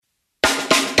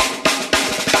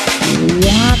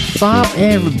What's up,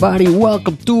 everybody?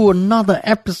 Welcome to another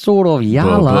episode of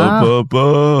Yala,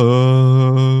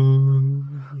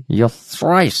 your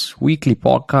thrice weekly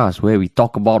podcast where we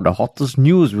talk about the hottest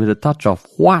news with a touch of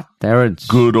what, Terrence?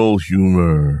 Good old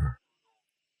humor.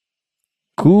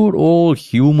 Good old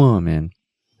humor, man.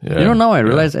 Yeah, you know, now I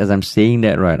realize as I'm saying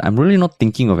that, right, I'm really not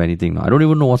thinking of anything now. I don't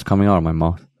even know what's coming out of my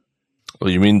mouth. Oh,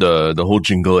 you mean the whole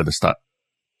jingle at the start?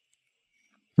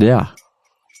 Yeah.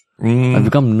 I've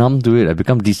become numb to it. I've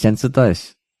become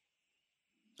desensitized.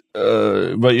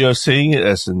 But you're saying it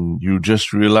as in you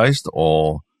just realized,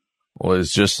 or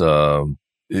it's just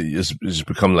it's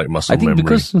become like muscle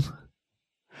memory.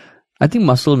 I think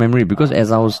muscle memory, because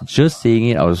as I was just saying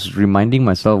it, I was reminding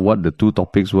myself what the two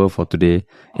topics were for today,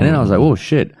 and then I was like, oh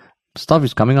shit, stuff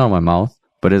is coming out of my mouth,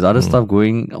 but there's other stuff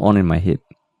going on in my head.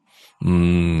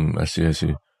 I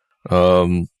see.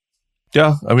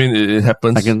 Yeah, I mean it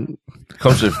happens.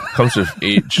 Comes with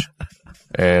age,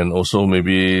 and also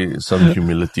maybe some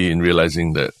humility in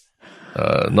realizing that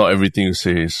not everything you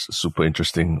say is super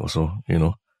interesting. Also, you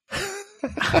know.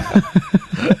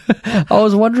 I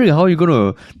was wondering how you're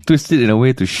gonna twist it in a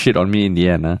way to shit on me in the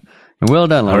end, huh? And well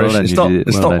done,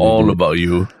 It's not all about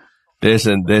you. There's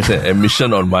an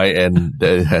admission on my end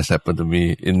that has happened to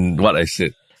me in what I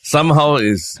said. Somehow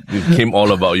it became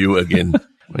all about you again.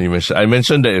 When I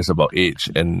mentioned that it's about age,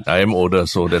 and I am older,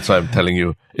 so that's why I'm telling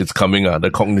you it's coming.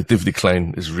 The cognitive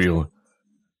decline is real.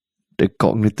 The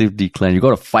cognitive decline. You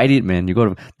gotta fight it, man.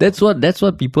 That's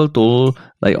what people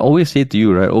always say to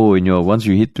you, right? Oh, once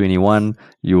you hit 21,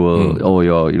 you will,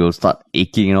 you'll start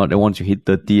aching, then once you hit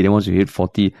 30, then once you hit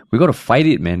 40, we gotta fight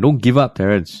it, man. Don't give up,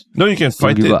 Terrence. No, you can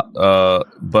fight it,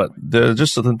 but there are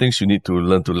just certain things you need to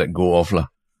learn to let go of,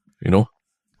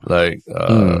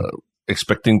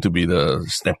 expecting to be the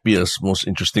snappiest, most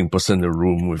interesting person in the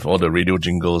room with all the radio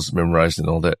jingles memorized and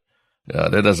all that. Yeah,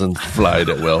 that doesn't fly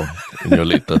that well in your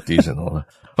late 30s and all that.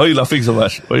 Why are you laughing so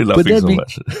much?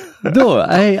 Much? No,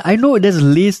 I know there's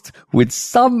laced with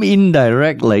some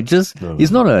indirect,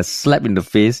 it's not a slap in the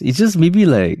face. It's just maybe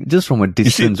just from a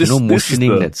distance,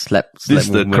 motioning that slap. This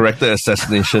is the character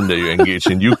assassination that you engage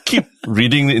in. You keep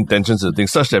reading the intentions of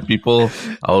things such that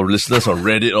our listeners on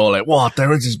Reddit are like, wow,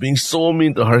 Terrence is being so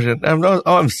mean to Harsh. All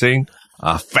I'm saying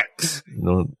are facts.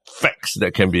 Facts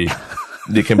that can be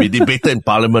debated in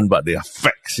Parliament, but they are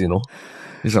facts,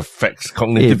 These are facts.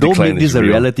 Cognitive decline is real. Don't make this a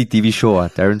reality TV show,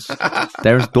 Terrence.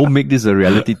 Terrence, don't make this a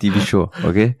reality TV show,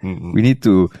 okay? We need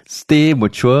to stay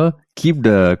mature, keep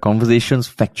the conversations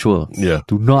factual. Yeah.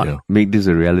 Do not make this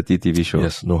a reality TV show.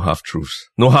 Yes, no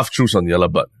half-truths. No half-truths on Yellow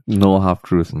Butt. No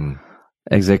half-truths.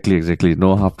 Exactly.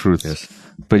 No half-truths. Yes.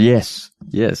 But yes.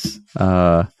 It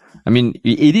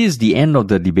is the end of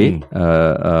the debate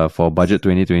for Budget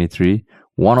 2023.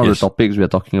 One of the topics we are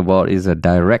talking about is a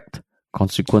direct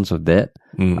consequence of that.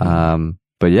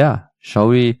 But yeah, shall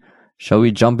we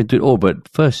jump into it? Oh, but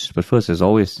first, as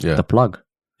always, the plug.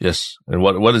 Yes. And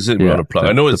what is it we want to plug?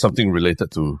 I know it's something related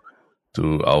to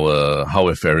our how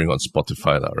we're faring on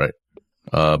Spotify, right?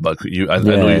 But I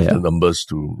know you have the numbers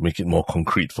to make it more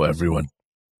concrete for everyone.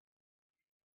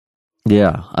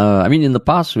 Yeah. In the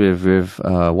past, we've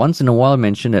once in a while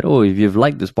mentioned that, if you've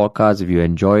liked this podcast, if you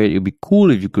enjoy it, it'd be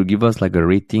cool if you could give us a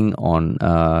rating on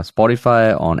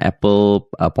Spotify, on Apple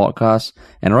Podcasts.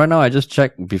 And right now, I just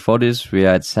checked before this, we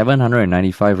are at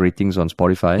 795 ratings on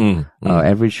Spotify.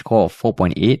 Average score of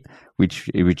 4.8,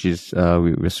 which is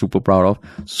we're super proud of.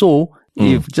 So,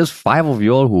 if just 5 of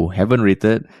y'all who haven't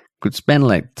rated could spend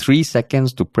 3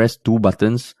 seconds to press 2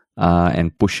 buttons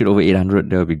and push it over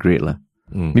 800, that would be great, lah.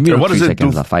 Maybe what does it do?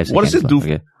 5 seconds. What does it do?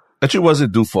 Okay. Actually, what does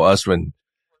it do for us when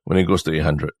it goes to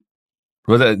 800?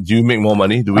 Do you make more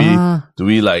money? Do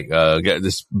we get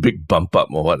this big bump up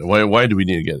or what? Why do we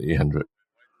need to get 800?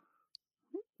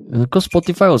 Because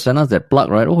Spotify will send us that plug,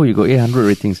 right? Oh, you got 800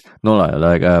 ratings. No,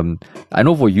 I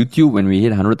know for YouTube when we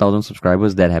hit 100,000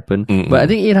 subscribers that happened. But I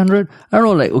think 800, I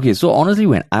don't know, okay, so honestly,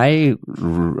 when I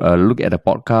look at a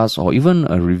podcast or even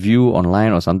a review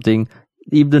online or something,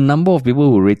 if the number of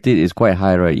people who rate it is quite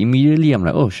high, right, immediately I'm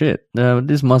like, oh shit,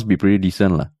 this must be pretty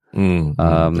decent, lah.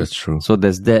 That's true. So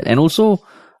there's that. And also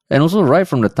right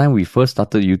from the time we first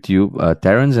started YouTube,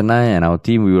 Terrence and I and our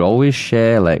team, we would always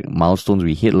share milestones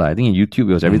we hit, lah. I think in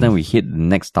YouTube, it was every time we hit the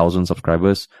next 1,000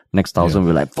 subscribers, we're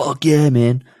like, fuck yeah,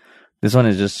 man. This one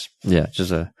is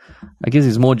I guess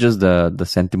it's more just the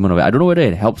sentiment of it. I don't know whether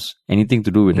it helps anything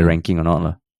to do with the ranking or not,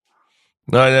 lah.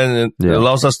 No, and it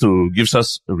allows us gives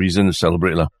us a reason to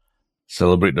celebrate the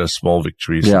small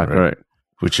victories. Yeah, right? correct.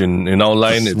 Which in our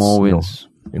line, it's small wins.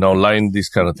 In our line, these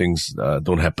kind of things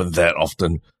don't happen that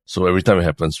often. So every time it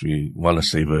happens, we want to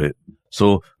savor it.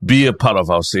 So be a part of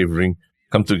our savoring.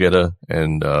 come together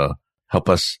and help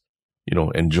us,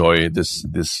 enjoy this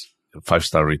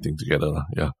 5-star rating together.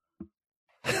 Yeah.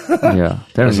 Yeah,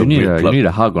 Terrence, you need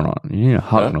a hug or not? You need a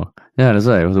hug, no? Yeah, that's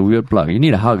right. It was a weird plug. You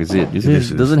need a hug, is it?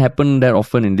 It doesn't happen that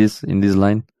often in this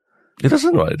line. It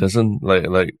doesn't, right? It doesn't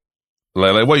like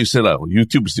what you said. Like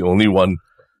YouTube is the only one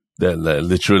that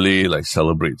literally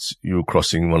celebrates you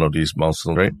crossing one of these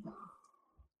milestones, right?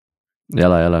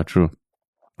 Yeah, true.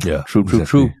 Yeah,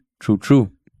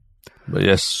 true. But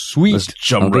yes, sweet. Let's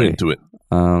jump right into it.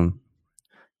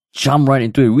 Jump right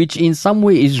into it, which in some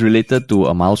way is related to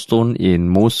a milestone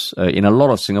in a lot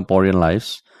of Singaporean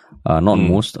lives. Not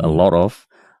most, a lot of.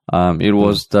 It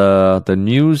was the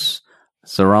news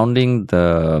surrounding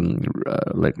the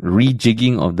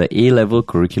rejigging of the A-level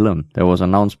curriculum that was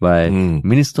announced by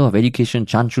Minister of Education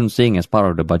Chan Chun Sing as part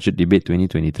of the budget debate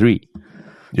 2023.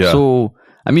 Yeah. So,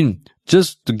 I mean,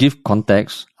 just to give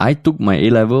context, I took my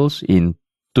A-levels in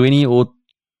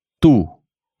 2002.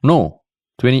 No,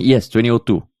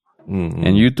 2002.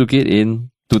 And you took it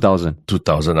in 2000.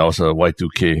 2000. I was a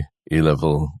Y2K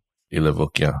A-level,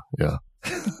 yeah.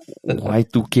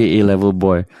 Y2K A-level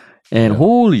boy. And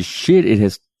holy shit, it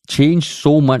has changed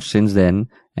so much since then.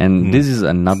 And this is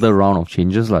another round of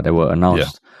changes that were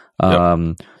announced.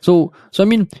 Yeah. So I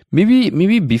mean,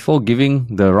 maybe before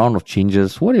giving the round of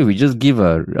changes, what if we just give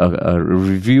a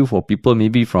review for people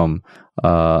maybe from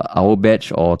our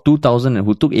batch or 2000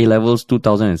 who took A-levels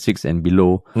 2006 and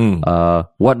below,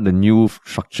 what the new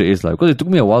structure is like? Because it took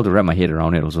me a while to wrap my head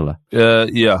around it also.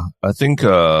 Yeah, I think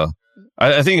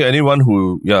I think anyone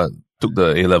who took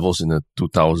the A-levels in the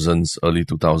 2000s, early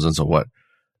 2000s or what,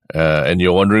 and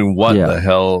you're wondering what the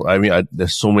hell, I mean,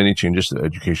 there's so many changes to the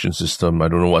education system. I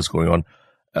don't know what's going on.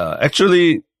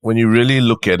 Actually, when you really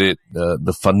look at it,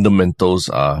 the fundamentals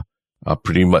are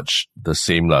pretty much the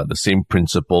same, the same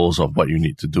principles of what you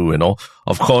need to do and all.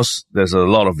 Of course, there's a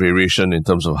lot of variation in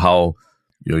terms of how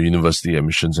your university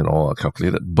admissions and all are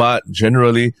calculated. But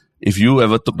generally, if you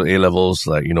ever took the A-levels,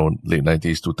 late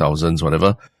 90s, 2000s,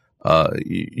 whatever,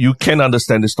 you can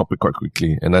understand this topic quite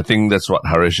quickly. And I think that's what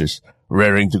Harish is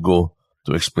raring to go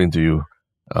to explain to you,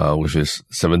 with his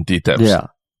 70 tabs. Yeah.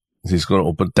 He's going to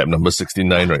open tab number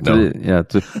 69 right now.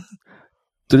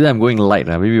 Today I'm going light,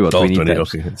 maybe about 20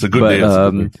 tabs. Okay. It's a good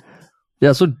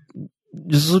day. So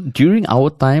during our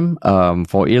time,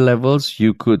 for A-levels,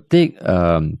 you could take,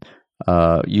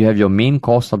 you have your main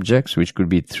core subjects, which could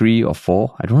be 3 or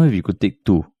 4. I don't know if you could take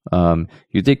 2.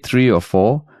 You take 3 or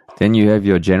 4. Then you have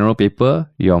your general paper,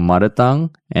 your mother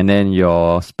tongue, and then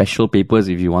your special papers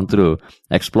if you wanted to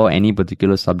explore any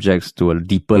particular subjects to a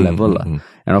deeper level. And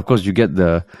of course, you get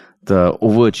the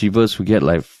overachievers who get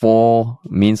 4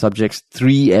 main subjects,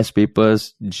 3 S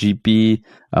papers, GP,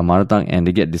 mother tongue, and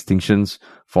they get distinctions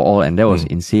for all. And that was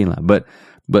insane. But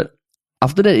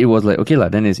after that, it was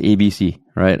then it's ABC,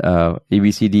 right? A,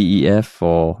 B, C, D, E, F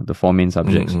for the 4 main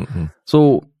subjects.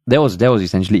 So that was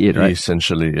essentially it, right?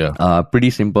 Essentially, yeah.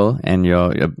 Pretty simple. And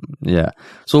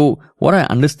So what I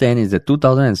understand is that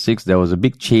 2006, there was a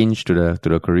big change to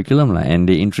the curriculum, and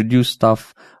they introduced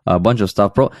a bunch of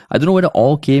stuff. I don't know whether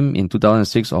all came in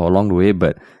 2006 or along the way,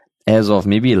 but as of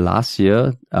maybe last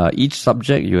year, each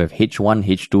subject you have H1,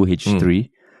 H2, H3.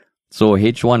 So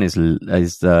H1 is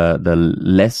the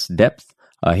less depth.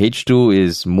 H2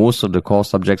 is most of the core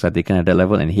subjects are taken at that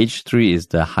level, and H3 is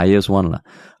the highest one.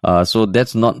 So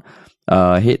that's not,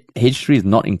 H3 is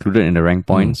not included in the rank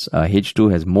points.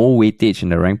 H2 has more weightage in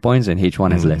the rank points and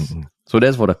H1 has less. So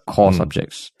that's for the core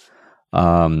subjects.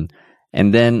 And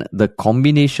then the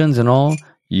combinations and all,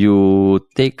 you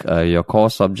take your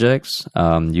core subjects,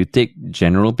 you take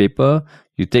general paper,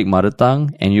 you take mother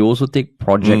tongue, and you also take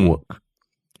project work.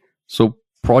 So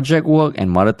project work and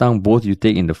mother tongue, both you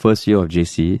take in the first year of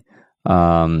JC.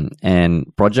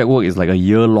 And project work is like a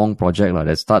year-long project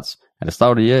that starts at the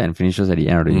start of the year and finishes at the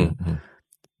end of the year.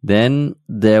 Then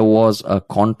there was a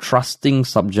contrasting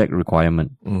subject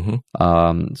requirement.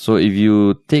 So if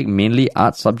you take mainly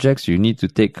art subjects, you need to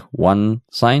take 1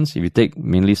 science. If you take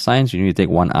mainly science, you need to take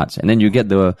 1 arts. And then you get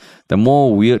the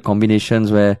more weird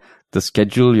combinations where the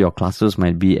schedule your classes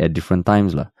might be at different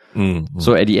times.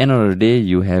 So at the end of the day,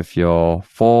 you have your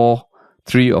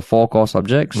 3 or 4 core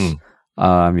subjects,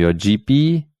 your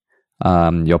GP,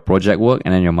 your project work,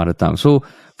 and then your mother tongue. So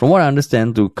from what I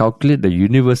understand, to calculate the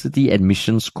university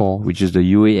admission score, which is the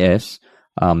UAS,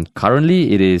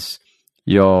 currently it is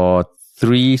your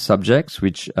 3 subjects,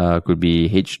 which could be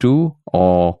H2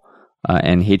 or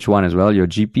and H1 as well. Your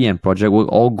GP and project work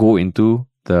all go into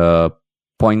the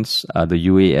points, the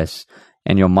UAS.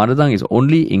 And your mother tongue is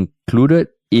only included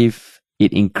if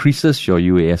it increases your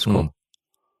UAS score.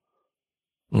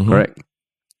 Correct?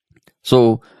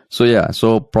 So So yeah,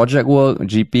 so project work,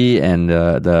 GP, and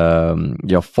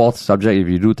your fourth subject, if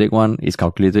you do take one, is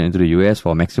calculated into the US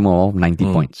for a maximum of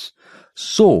 90 points.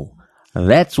 So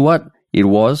that's what it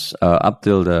was up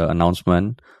till the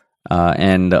announcement.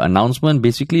 And the announcement,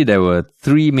 basically, there were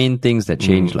three main things that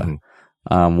changed.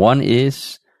 One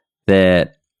is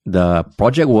that the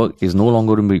project work is no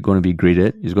longer going to be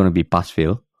graded; it's going to be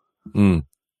pass-fail. And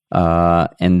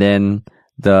then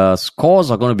the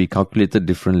scores are going to be calculated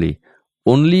differently.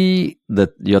 Only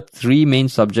your three main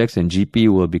subjects and GP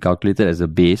will be calculated as a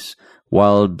base,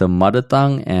 while the mother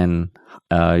tongue and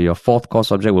your fourth core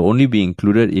subject will only be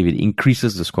included if it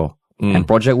increases the score. And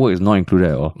project work is not included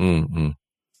at all.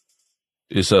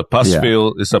 It's a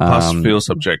pass-fail. It's a pass-fail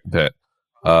subject that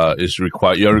is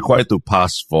required. You're required to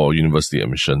pass for university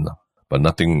admission, but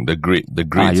nothing. The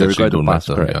grades actually don't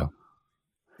matter. Correct. Yeah.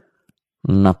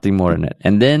 Nothing more than that.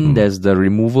 And then there's the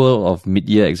removal of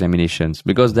mid-year examinations,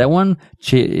 because that one,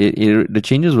 the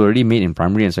changes were already made in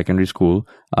primary and secondary school,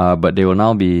 but they will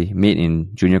now be made in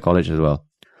junior college as well.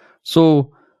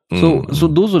 So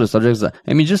those were the subjects that,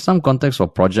 just some context for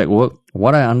project work.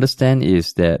 What I understand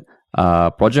is that,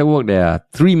 project work, there are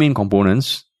three main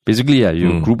components. Basically,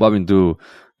 you group up into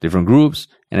different groups,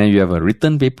 and then you have a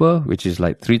written paper, which is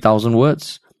like 3,000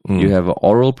 words. You have an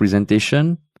oral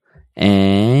presentation,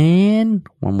 and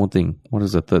one more thing. What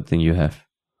is the third thing you have?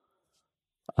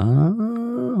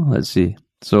 Let's see.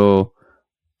 So,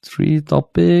 3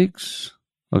 topics.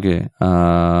 Okay.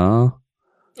 Wow.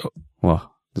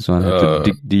 This one I have to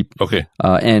dig deep. Okay.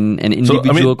 And an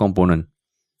individual component.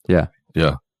 Yeah.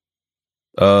 Yeah.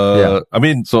 So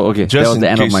okay, that was the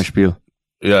end of my spiel.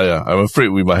 Yeah. I'm afraid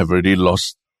we might have already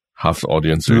lost half the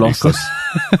audience already, because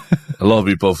a lot of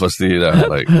people, firstly,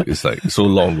 it's like so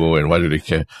long ago, and why do they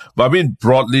care? But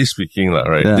broadly speaking,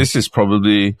 this is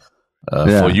probably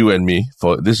for you and me.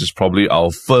 This is probably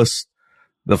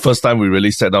the first time we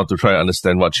really sat down to try and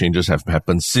understand what changes have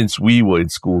happened since we were in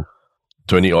school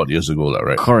 20 odd years ago,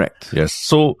 right? Correct. Yes.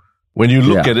 So when you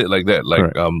look at it like that,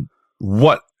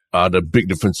 what are the big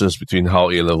differences between how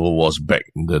A-level was back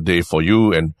in the day for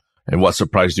you, and what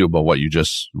surprised you about what you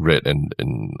just read and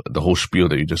the whole spiel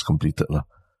that you just completed?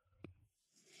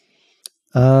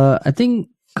 I think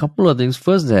a couple of things.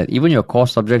 First, that even your core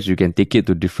subjects, you can take it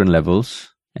to different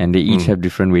levels, and they each have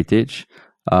different weightage.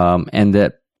 And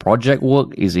that project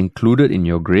work is included in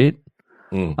your grade.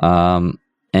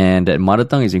 And that mother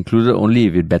tongue is included only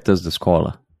if it betters the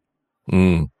score.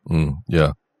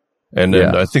 Yeah. And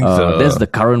then I think that's the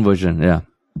current version. Yeah.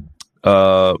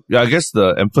 I guess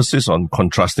the emphasis on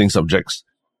contrasting subjects,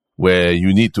 where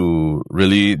you need to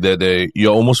really,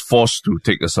 you're almost forced to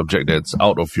take a subject that's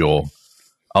out of your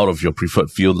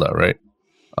preferred field, right?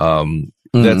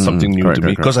 That's something new to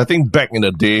me, because I think back in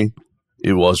the day,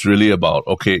 it was really about,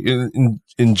 in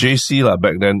JC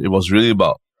back then, it was really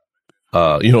about,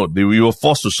 we were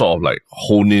forced to sort of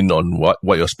hone in on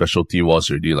what your specialty was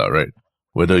already, right?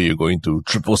 Whether you're going to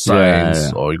triple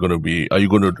science, or are you going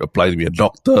to apply to be a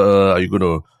doctor? Are you going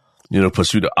to,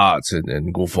 pursue the arts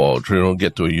and go for,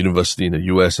 get to a university in the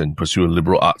US and pursue a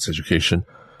liberal arts education?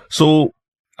 So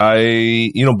back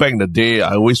in the day,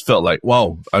 I always felt like,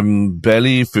 wow, I'm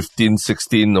barely 15,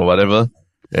 16 or whatever,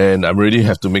 and I really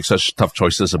have to make such tough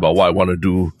choices about what I want to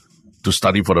do to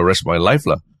study for the rest of my life.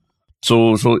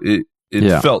 So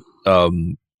it felt,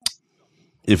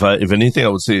 if anything, I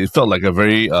would say it felt like a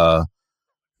very,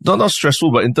 not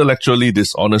stressful, but intellectually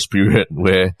dishonest period,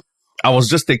 where I was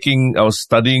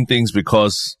studying things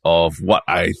because of what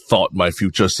I thought my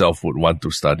future self would want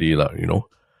to study,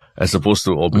 as opposed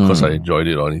to because I enjoyed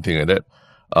it or anything like that.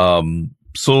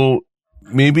 So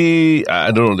maybe, I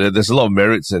don't know, there's a lot of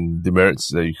merits and demerits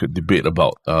that you could debate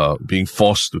about, being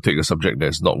forced to take a subject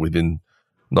that's not within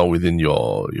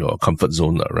your comfort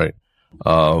zone, right?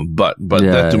 But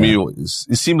that to me,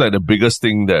 it seemed like the biggest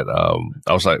thing that,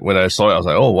 I was like, when I saw it, I was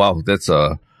like, oh wow,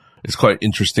 it's quite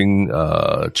interesting,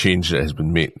 change that has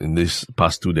been made in this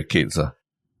past 2 decades.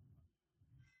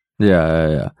 And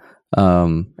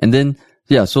then,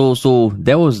 so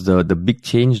that was the big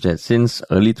change that since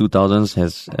early 2000s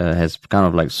has kind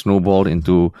of snowballed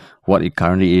into what it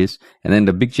currently is. And then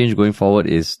the big change going forward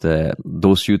is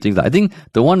those few things. I think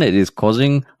the one that is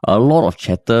causing a lot of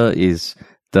chatter is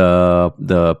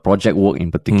the project work in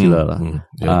particular,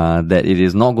 that it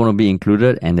is not going to be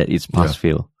included and that it's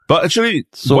pass-fail. But actually,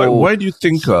 so why do you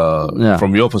think,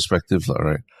 from your perspective,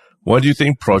 right? Why do you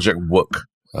think project work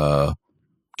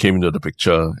came into the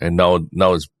picture and now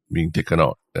it's being taken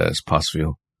out as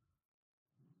pass-fail?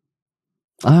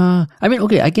 I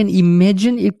can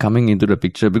imagine it coming into the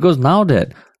picture, because now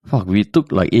that fuck, we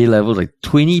took like A levels like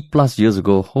 20 plus years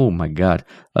ago. Oh my God.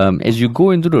 As you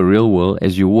go into the real world,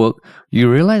 as you work, you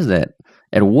realize that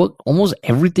at work, almost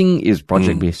everything is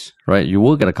project based, right? You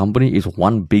work at a company, it's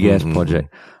one big ass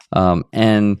project.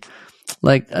 And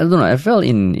like, I don't know, I felt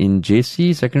in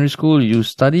JC, secondary school, you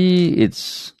study,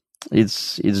 it's,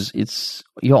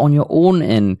 you're on your own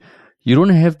and you don't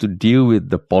have to deal with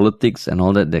the politics and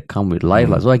all that come with life.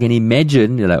 So I can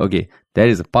imagine, you're like, okay, that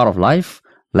is a part of life.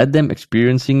 Let them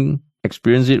experience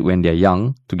it when they're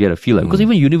young to get a feel. Like, because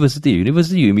even university, you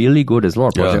immediately go, there's a lot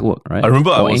of project work, right? I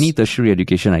remember any tertiary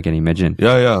education, I can imagine.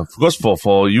 Yeah. Because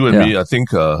for you and me, I think,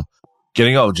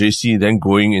 getting out of JC, then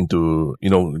going into,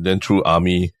 then through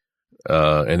army,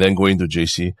 and then going to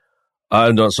JC. Not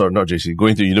JC,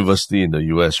 going to university in the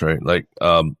US, right? Like,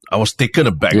 I was taken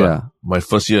aback, my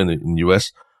first year in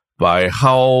US by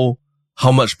how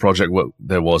much project work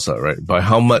there was, right? By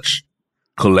how much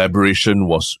collaboration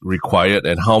was required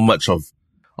and how much of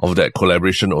that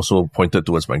collaboration also pointed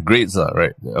towards my grades,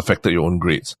 right? Affected your own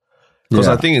grades. Because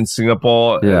I think in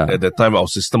Singapore, at that time, our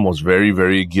system was very,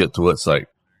 very geared towards like,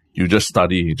 you just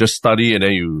study and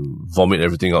then you vomit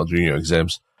everything out during your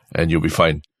exams and you'll be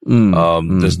fine.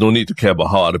 There's no need to care about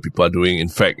how other people are doing. In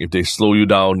fact, if they slow you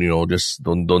down, just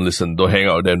don't listen, don't hang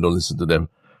out with them, don't listen to them.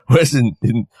 Whereas then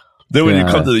when you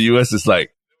come to the US, it's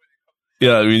like,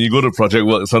 when you go to project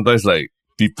work, sometimes like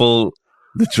people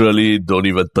literally don't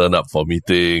even turn up for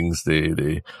meetings.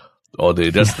 They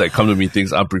just like come to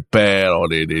meetings unprepared, or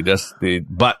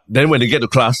but then when they get to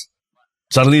class,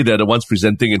 suddenly they're the ones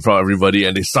presenting in front of everybody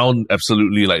and they sound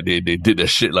absolutely like they did their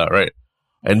shit, right?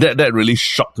 And that really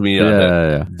shocked me.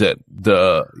 That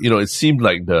it seemed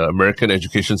like the American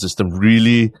education system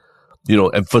really,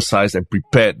 emphasized and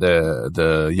prepared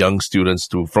the young students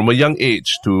from a young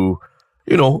age to,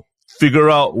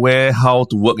 figure out how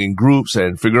to work in groups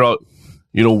and figure out,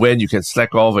 when you can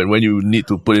slack off and when you need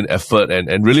to put in effort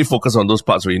and really focus on those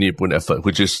parts where you need to put in effort,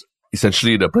 which is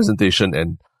essentially the presentation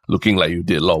and looking like you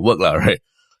did a lot of work, right?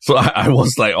 So I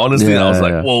was like, honestly, I was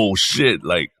like, whoa, shit,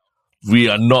 like, we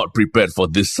are not prepared for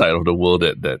this side of the world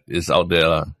that is out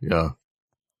there.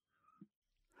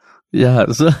 Yeah,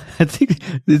 so I think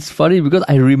it's funny because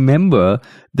I remember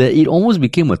that it almost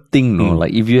became a thing, no?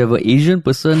 Like if you have an Asian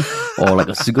person or like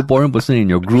a Singaporean person in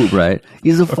your group, right?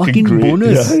 It's a fucking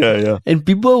bonus. Yeah. And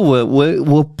people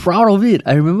were proud of it.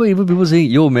 I remember even people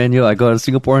saying, yo, I got a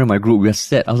Singaporean in my group, we're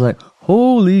set. I was like,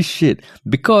 holy shit.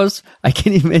 Because I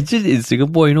can imagine in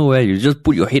Singapore, where you just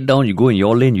put your head down, you go in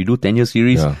your lane, you do 10-year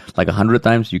series, like 100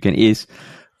 times, you can ace.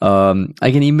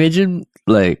 I can imagine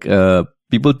like,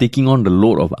 people taking on the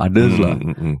load of others.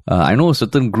 I know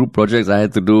certain group projects I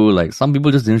had to do, like some people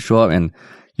just didn't show up and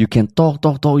you can talk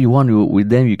you want with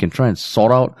them, you can try and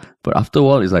sort out, but after a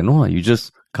while it's like, no, you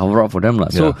just cover up for them.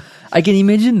 So I can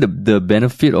imagine the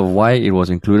benefit of why it was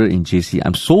included in JC.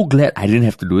 I'm so glad I didn't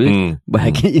have to do it, but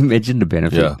I can imagine the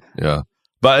benefit. Yeah.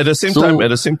 But at the same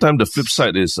time, the flip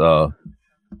side is,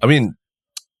 when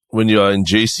you are in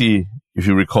JC, if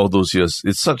you recall those years,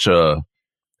 it's such a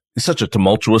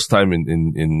tumultuous time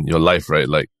in your life, right?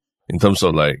 Like in terms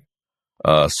of like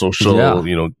social,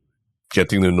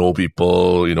 getting to know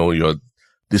people, you're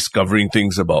discovering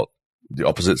things about the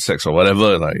opposite sex or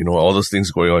whatever, like, all those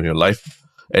things going on in your life.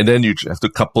 And then you have to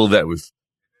couple that with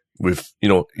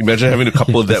imagine having to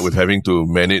couple that with having to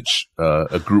manage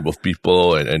a group of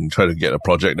people and try to get a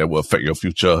project that will affect your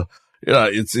future.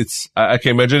 I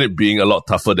can imagine it being a lot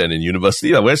tougher than in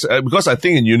university. Because I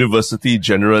think in university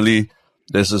generally,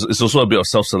 it's also a bit of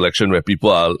self-selection where people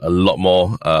are a lot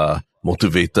more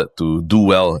motivated to do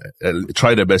well,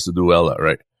 try their best to do well,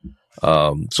 right?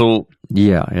 So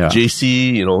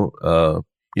JC,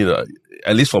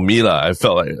 at least for me, I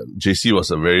felt like JC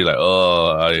was a very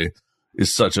like,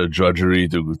 it's such a drudgery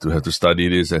to have to study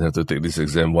this and have to take this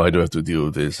exam. Why do I have to deal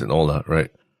with this and all that, right?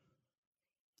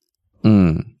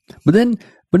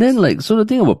 But then, like, so the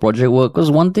thing about project work, because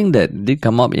one thing that did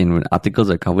come up in articles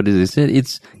I covered is, they said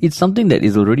it's something that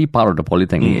is already part of the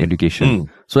polytechnic education.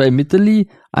 So admittedly,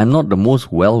 I'm not the most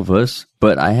well-versed,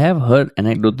 but I have heard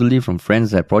anecdotally from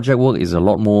friends that project work is a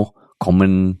lot more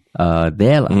common,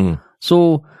 there.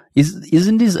 So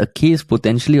isn't this a case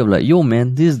potentially of like, yo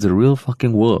man, this is the real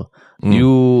fucking world.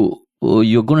 You're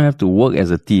gonna have to work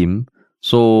as a team.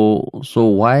 So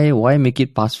why make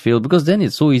it pass fail? Because then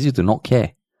it's so easy to not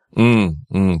care.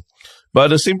 But at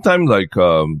the same time, like,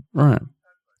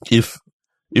 if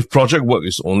project work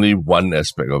is only one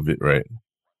aspect of it, right?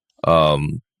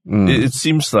 It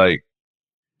seems like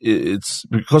it's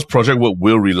because project work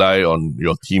will rely on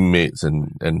your teammates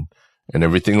and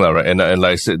everything, right? And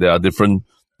like I said, there are different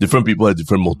people have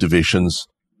different motivations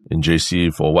in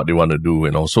JC for what they want to do,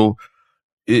 and also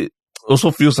it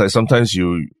also feels like sometimes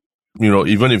you know,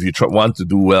 even if you want to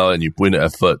do well and you put in the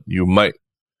effort, you might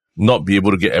not be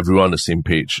able to get everyone on the same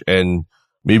page. And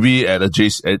maybe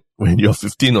when you're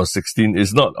 15 or 16,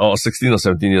 or 16 or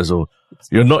 17 years old,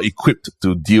 you're not equipped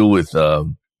to deal with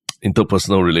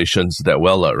interpersonal relations that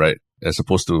well, right? As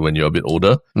opposed to when you're a bit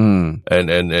older.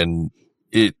 And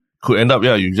it could end up,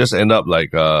 you just end up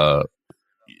like,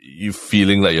 you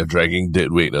feeling like you're dragging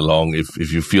dead weight along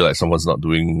if you feel like someone's not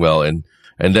doing well, and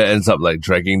that ends up like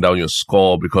dragging down your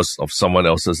score because of someone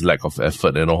else's lack of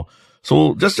effort and all.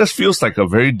 So just feels like a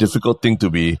very difficult thing to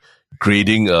be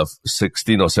grading a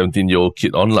 16 or 17-year-old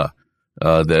kid on lah.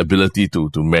 The ability to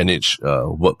manage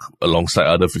work alongside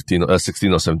other 16 or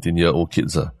 17-year-old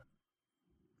kids. What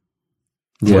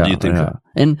do you think? Yeah.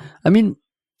 And I mean,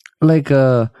 like,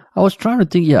 I was trying to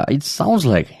think, it sounds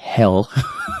like hell.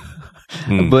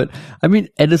 But I mean,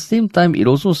 at the same time, it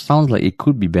also sounds like it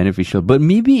could be beneficial. But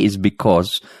maybe it's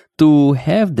because to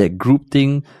have that group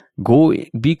thing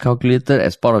be calculated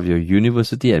as part of your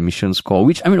university admission score,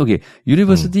 which, I mean, okay,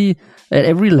 university at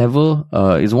every level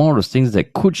is one of those things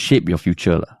that could shape your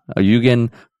future. You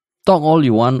can talk all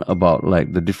you want about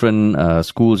like the different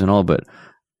schools and all, but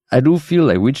I do feel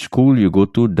like which school you go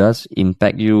to does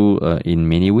impact you in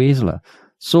many ways.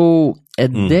 So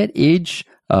at that age,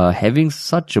 having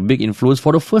such a big influence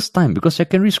for the first time, because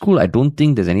secondary school, I don't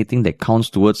think there's anything that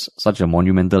counts towards such a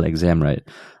monumental exam, right?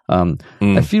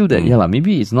 I feel that,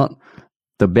 maybe it's not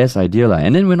the best idea.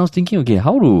 And then when I was thinking, okay,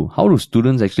 how do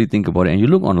students actually think about it? And you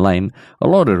look online, a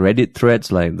lot of the Reddit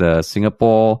threads, like the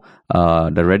Singapore,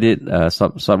 the Reddit,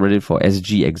 subreddit for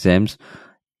SG exams,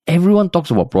 everyone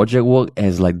talks about project work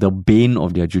as like the bane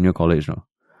of their junior college, no?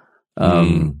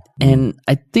 And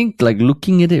I think like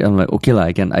looking at it, I'm like, okay,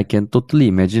 I can totally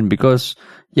imagine, because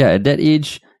at that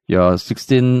age, you're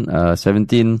 16,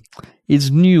 17, it's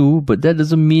new, but that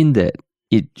doesn't mean that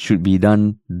it should be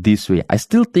done this way. I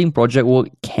still think project work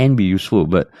can be useful,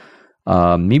 but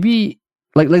maybe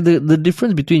like the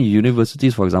difference between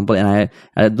universities, for example, and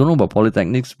I don't know about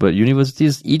polytechnics, but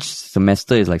universities, each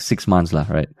semester is like 6 months,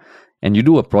 right? And you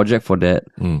do a project for that,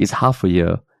 it's half a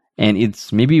year. And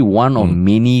it's maybe one of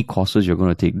many courses you're going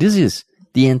to take. This is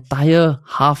the entire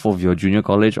half of your junior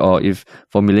college, or if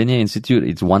for Millennium Institute,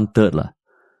 it's 1/3.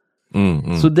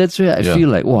 So that's where I feel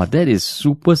like, wow, that is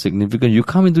super significant. You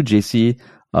come into JC,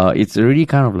 it's already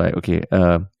kind of like, okay,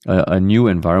 a new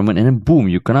environment. And then boom,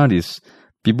 you come out these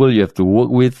people you have to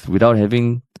work with without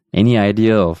having any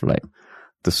idea of like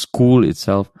the school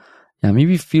itself.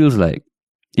 Maybe feels like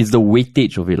it's the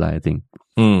weightage of it, I think.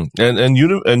 And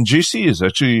JC is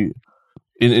actually,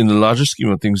 in the larger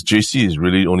scheme of things, JC is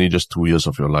really only just 2 years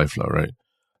of your life, right?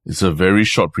 It's a very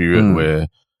short period where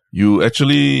you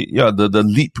actually, the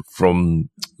leap from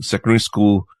secondary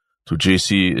school to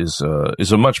JC is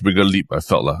a much bigger leap, I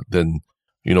felt, than,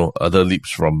 other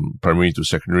leaps from primary to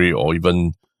secondary, or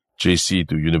even JC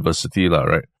to university,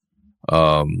 right?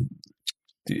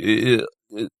 It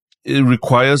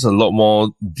requires a lot more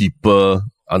deeper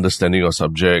understanding of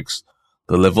subjects.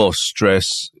 The level of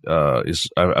stress I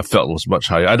felt was much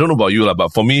higher. I don't know about you,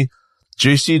 but for me,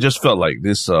 JC just felt like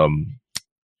this.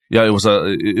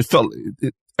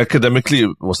 Academically it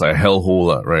was like a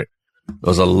hellhole, right? There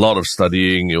was a lot of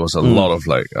studying. It was a lot of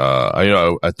like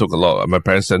I took a lot. My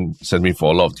parents sent me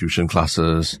for a lot of tuition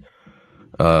classes,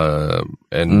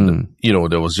 and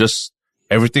there was just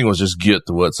everything was just geared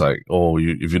towards like,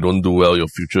 if you don't do well, your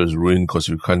future is ruined because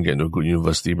you can't get into a good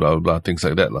university, blah blah blah, things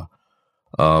like that,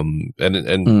 it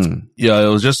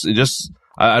was just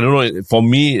I don't know. For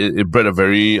me, it bred a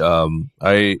very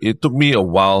it took me a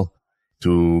while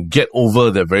to get over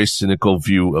that very cynical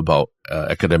view about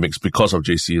academics because of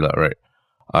JC, right?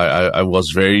 I was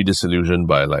very disillusioned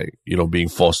by like being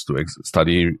forced to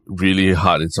study really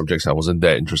hard in subjects I wasn't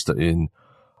that interested in,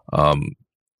 and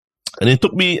it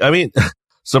took me. I mean,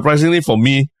 surprisingly for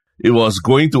me, it was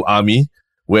going to army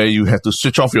where you have to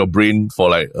switch off your brain for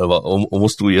like about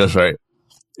almost 2 years, right?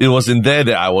 It was in there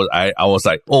that I was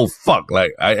like, oh fuck,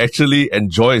 like I actually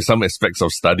enjoy some aspects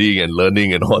of studying and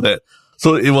learning and all that.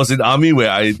 So it was in army where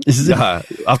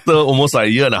after almost like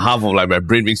a year and a half of like my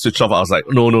brain being switched off, I was like,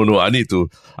 no, I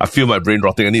feel my brain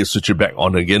rotting. I need to switch it back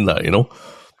on again,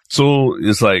 So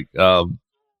it's like, I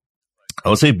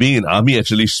would say being in army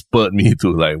actually spurred me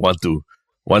to like want to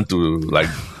like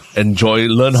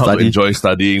learn how to enjoy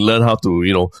studying, learn how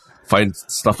to, find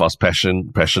stuff I was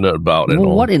passionate about. And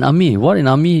all. What in army,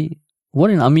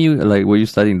 like, were you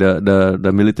studying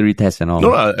the military tests and all?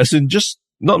 No, as in just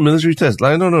not military tests.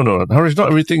 Like, no. Harish, not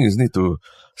everything is need to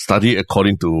study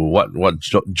according to what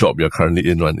job you're currently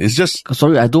in, man. It's just...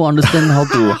 Sorry, I don't understand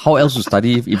how else to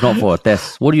study if not for a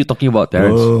test. What are you talking about,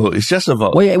 Terrence? Oh, it's just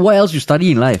about... What else you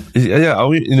study in life? Yeah, are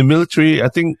we in the military? I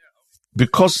think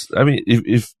because, I mean,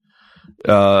 if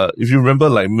you remember,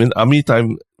 like, in army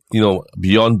time,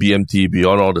 beyond BMT,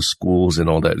 beyond all the schools and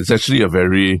all that, it's actually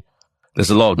there's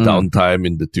a lot of downtime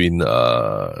in between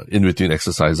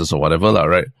exercises or whatever,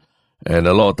 right? And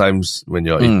a lot of times when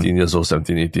you're 18 years old,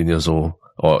 17, 18 years old,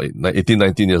 or 18,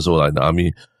 19 years old, like in the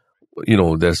army,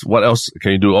 there's what else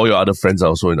can you do? All your other friends are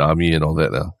also in the army and all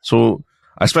that. So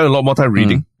I spent a lot more time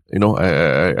reading.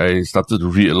 I started to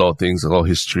read a lot of things, a lot of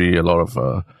history, a lot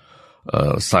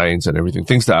of science and everything.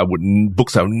 Things that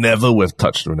books I never would have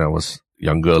touched when I was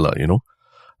younger, the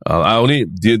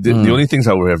only things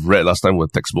I would have read last time were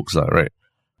textbooks, right?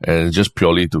 And just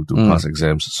purely to pass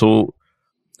exams. So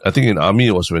I think in army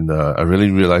it was when I really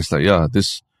realized that,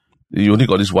 you only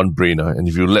got this one brain, and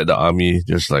if you let the army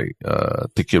just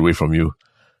take it away from you,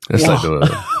 that's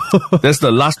that's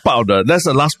the last part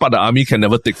the army can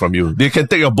never take from you. They can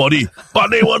take your body, but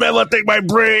they will never take my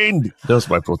brain. That was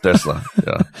my protest,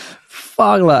 yeah.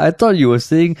 Fuck lah. I thought you were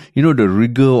saying, the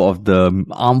rigor of the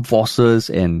armed forces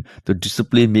and the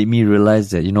discipline made me realize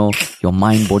that, your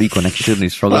mind-body connection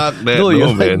is stronger.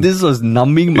 No, man. This was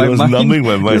numbing my mind.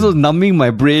 This was numbing my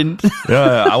brain.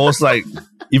 Yeah, I was like,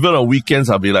 even on weekends,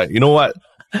 I'll be like, you know what?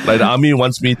 Like the army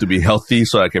wants me to be healthy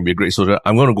so I can be a great soldier.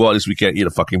 I'm going to go out this weekend and eat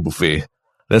a fucking buffet.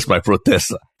 That's my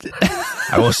protest.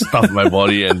 I will stuff my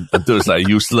body until it's like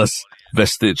useless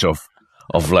vestige of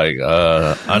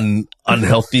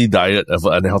unhealthy diet,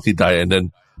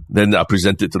 and then I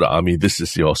present it to the army. This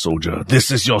is your soldier.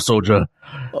 This is your soldier.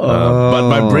 But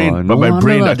my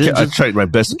brain, I tried my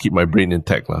best to keep my brain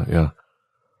intact, yeah.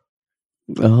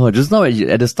 Oh, just now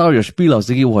at the start of your spiel, I was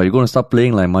thinking, you're going to start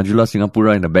playing like Majula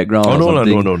Singapura in the background. Oh, no.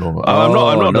 I'm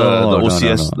not the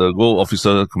OCS, no. the Gold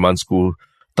Officer Command School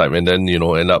type, and then,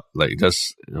 end up like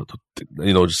just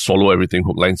swallow everything,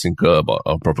 hook, line, sinker about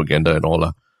propaganda and all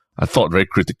that. I thought very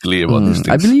critically about these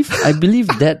things. I believe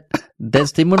that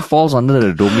statement falls under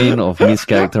the domain of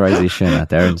mischaracterization,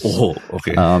 Terrence. Oh,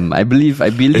 okay. I believe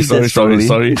sorry,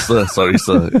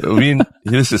 sir. I mean,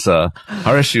 this is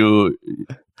Harish, you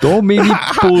don't make me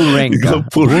pull rank.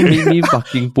 Don't make me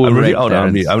fucking pull rank. Out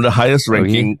army. I'm the highest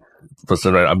ranking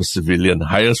person, right? I'm a civilian.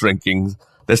 Highest ranking.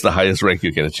 That's the highest rank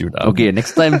you can achieve now. Okay,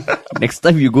 next time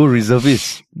you go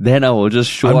reservist, then I will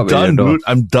just show up. I'm done, dude.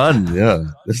 I'm done. Yeah,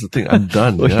 that's the thing. I'm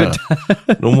done. Yeah,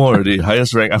 no more already.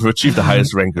 Highest rank. I've achieved the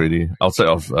highest rank already outside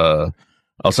of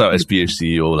SPH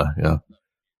CEO lah. Yeah.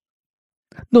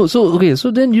 No, so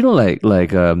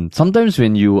then sometimes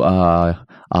when you are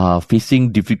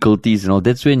facing difficulties,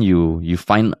 that's when you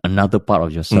find another part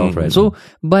of yourself, right? So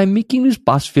by making this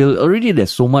pass fail, already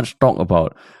there's so much talk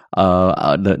about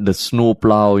the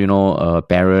snowplow,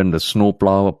 parent, the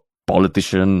snowplow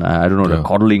politician, I don't know, the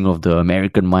coddling of the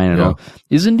American mind and all.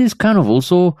 Isn't this kind of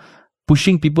also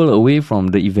pushing people away from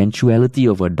the eventuality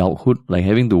of adulthood, like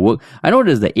having to work? I know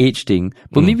there's the age thing,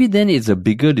 but maybe then it's a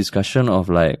bigger discussion of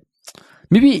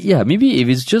maybe if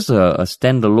it's just a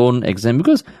standalone exam,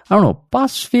 because I don't know,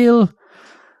 pass fail,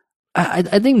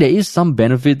 I think there is some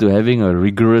benefit to having a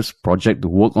rigorous project to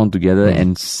work on together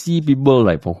and see people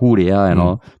for who they are and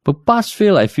all. But pass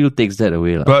fail, I feel, takes that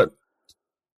away. But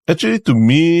actually, to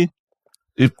me,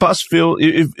 if pass fail,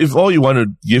 if all you want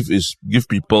to give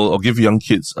people or give young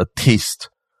kids a taste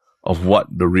of what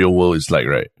the real world is like,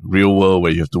 right? Real world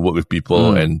where you have to work with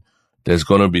people and there's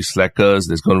going to be slackers,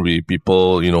 there's going to be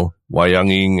people,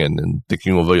 wayanging and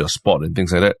taking over your spot and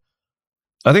things like that.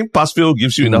 I think pass fail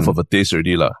gives you enough of a taste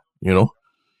already,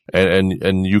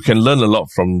 and you can learn a lot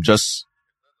from just,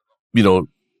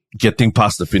 getting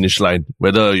past the finish line,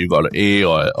 whether you got an A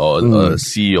or a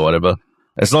C or whatever.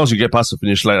 As long as you get past the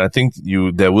finish line, I think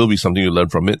there will be something you learn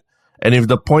from it. And if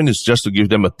the point is just to give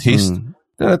them a taste,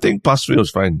 then I think pass fail is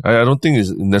fine. I don't think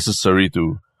it's necessary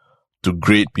to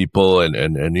grade people and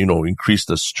increase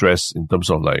the stress in terms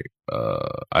of I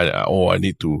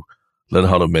need to learn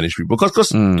how to manage people. Because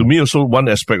to me also one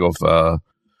aspect of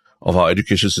our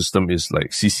education system is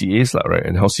CCAs, right?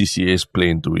 And how CCAs play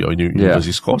into your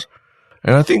university scores.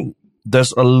 And I think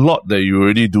there's a lot that you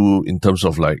already do in terms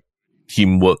of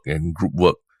teamwork and group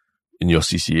work in your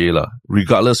CCA,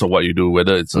 regardless of what you do,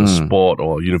 whether it's a sport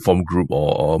or uniform group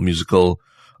or a musical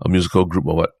group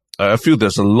or what. I feel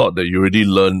there's a lot that you already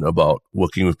learn about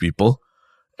working with people.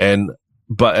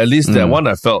 But at least that one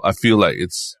I feel like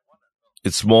it's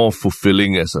more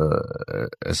fulfilling as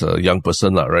a young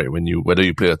person, right? Whether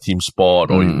you play a team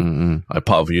sport or you are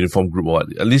part of a uniform group or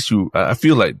what, at least I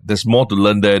feel like there's more to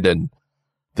learn there than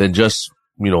just,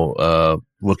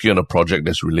 working on a project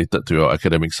that's related to your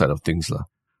academic side of things, lah.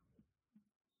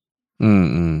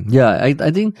 Yeah,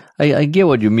 I think I get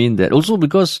what you mean that also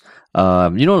because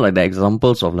like the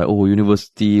examples of like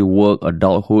university work,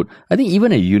 adulthood. I think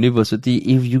even at university,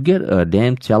 if you get a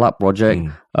damn chelak project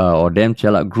or damn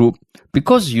chelak group,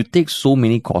 because you take so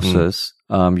many courses,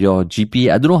 your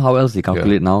GPA, I don't know how else they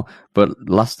calculate now, but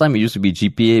last time it used to be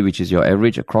GPA, which is your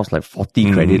average across like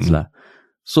 40 credits lah.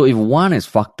 So if one is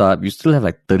fucked up, you still have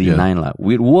like 39 lah.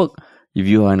 With work, if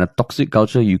you are in a toxic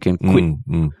culture, you can quit.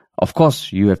 Of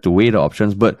course, you have to weigh the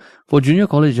options, but for junior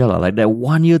college, like that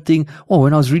 1 year thing,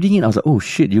 when I was reading it, I was like, oh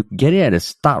shit, you get it at the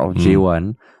start of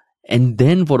J1, and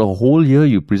then for the whole year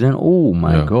you present, oh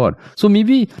my god. So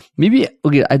maybe,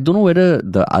 okay, I don't know whether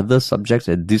the other subjects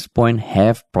at this point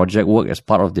have project work as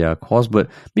part of their course, but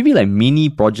maybe like mini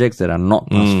projects that are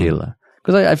not pass-fail.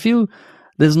 Because I feel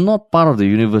there's not part of the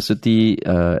university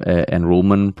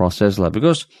enrollment process,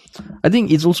 because I think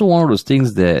it's also one of those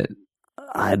things that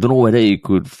I don't know whether it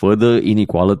could further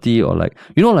inequality or like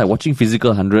watching Physical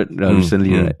 100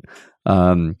 recently, right?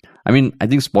 I mean, I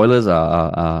think spoilers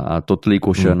are totally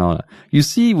kosher now. You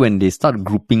see when they start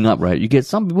grouping up, right? You get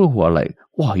some people who are like,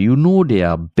 wow, they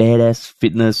are badass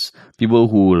fitness people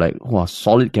who are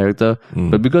solid character,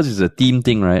 but because it's a team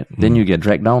thing, right? Then you get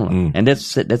dragged down, and that's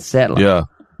sad. Yeah.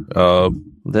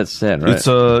 That's sad, right? It's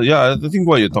I think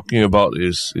what you're talking about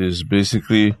is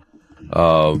basically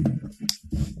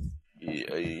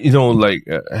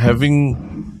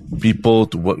having people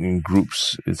to work in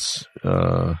groups. It's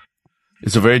a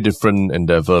very different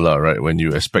endeavor, right? When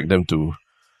you expect them to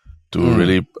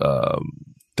really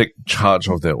take charge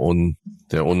of their own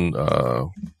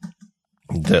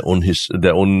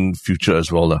future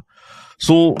as well,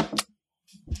 So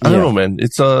I don't know, man.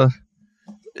 It's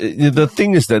the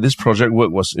thing is that this project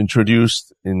work was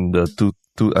introduced in the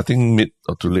I think mid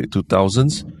or to late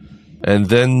 2000s. And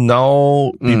then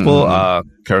now people are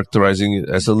characterizing it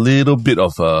as a little bit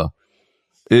of I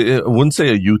wouldn't say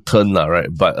a U-turn, right?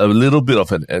 But a little bit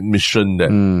of an admission that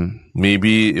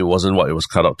maybe it wasn't what it was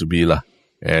cut out to be,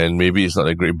 and maybe it's not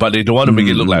that great. But they don't want to make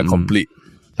it look like a complete.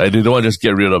 Like they don't want to just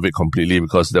get rid of it completely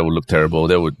because that would look terrible.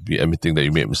 That would be admitting that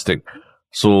you made a mistake.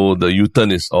 So the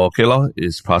U-turn is okay,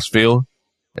 it's pass-fail,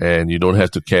 and you don't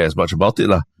have to care as much about it,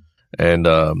 And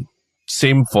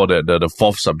same for the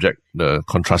fourth subject, the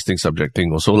contrasting subject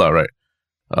thing also, right?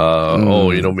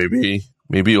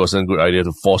 Maybe it wasn't a good idea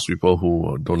to force people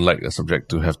who don't like a subject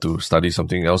to have to study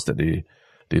something else that they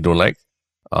don't like.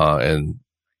 And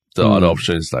the other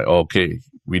option is like, okay,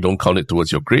 we don't count it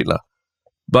towards your grade,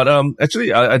 But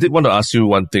actually, I did want to ask you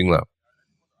one thing,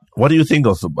 What do you think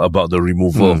about the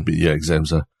removal of mid-year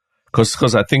exams?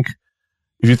 Because I think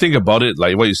if you think about it,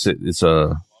 like what you said, it's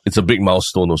a big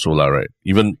milestone also, right?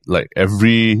 Even like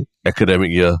every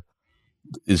academic year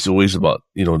is always about,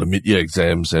 the mid-year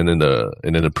exams and then the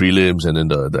prelims and then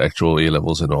the actual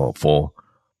A-levels and all for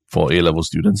A-level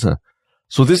students.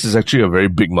 So this is actually a very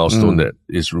big milestone that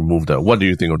is removed. What do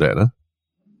you think of that?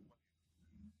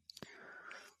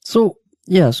 So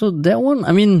that one,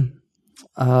 I mean,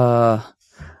 I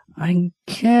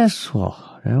guess,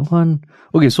 that one.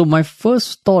 Okay, so my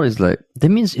first thought is like, that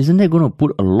means isn't that going to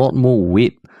put a lot more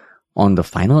weight on the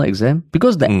final exam?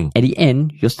 Because at the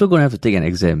end, you're still going to have to take an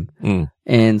exam.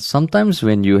 And sometimes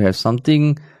when you have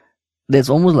something that's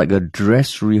almost like a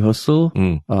dress rehearsal,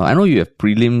 I know you have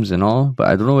prelims and all, but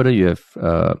I don't know whether you have,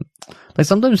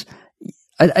 sometimes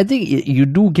I think you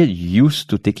do get used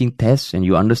to taking tests and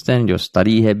you understand your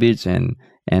study habits and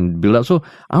build up. So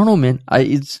I don't know, man.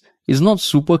 It's not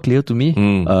super clear to me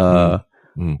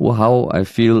how I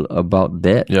feel about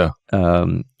that. Yeah.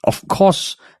 Of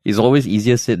course, it's always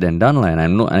easier said than done,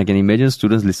 and I can imagine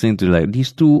students listening to like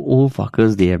these two old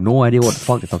fuckers. They have no idea what the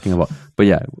fuck they're talking about. But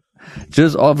yeah,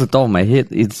 just off the top of my head,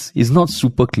 it's not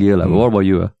super clear. What about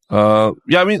you? I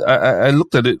mean, I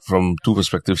looked at it from two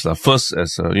perspectives. First,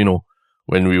 as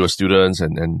when we were students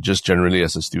and just generally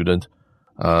as a student.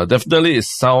 Definitely it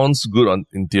sounds good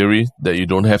in theory that you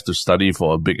don't have to study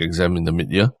for a big exam in the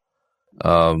mid-year.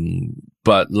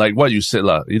 But like what you said,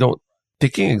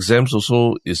 taking exams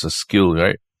also is a skill,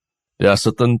 right? There are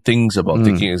certain things about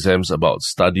taking exams, about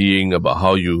studying, about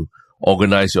how you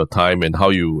organize your time and how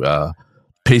you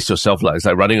pace yourself. It's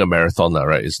like running a marathon,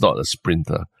 right? It's not a sprint.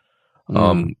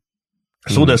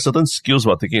 So there are certain skills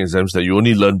about taking exams that you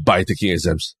only learn by taking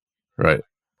exams, right?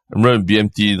 I remember in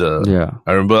BMT,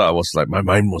 I remember I was like, my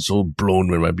mind was so blown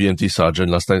when my BMT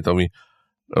sergeant last time told me,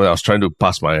 when I was trying to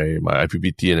pass my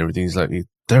IPPT and everything, he's like, hey,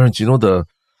 Terrence, the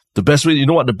best way,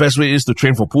 what the best way is to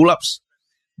train for pull-ups?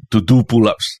 To do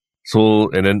pull-ups. So,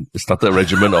 and then it started a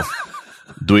regimen of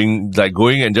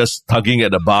going and just tugging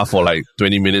at the bar for like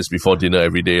 20 minutes before dinner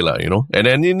every day, you know. And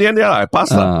then in the end, I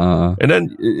passed. And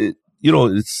then, it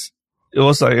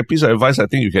was like a piece of advice I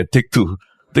think you can take to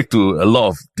a lot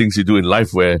of things you do in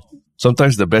life, where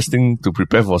sometimes the best thing to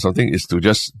prepare for something is to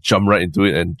just jump right into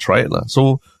it and try it.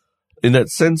 So in that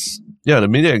sense, the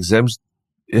media exams,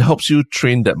 it helps you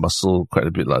train that muscle quite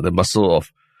a bit, the muscle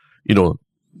of,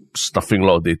 stuffing a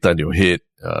lot of data in your head,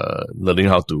 learning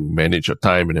how to manage your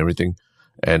time and everything.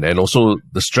 And also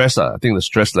the stress, I think the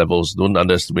stress levels, don't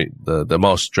underestimate the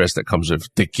amount of stress that comes with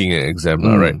taking an exam,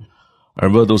 right? I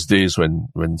remember those days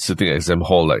when sitting at exam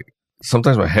hall,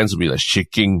 sometimes my hands would be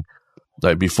shaking,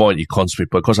 before an econs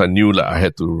paper, because I knew I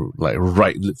had to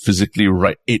physically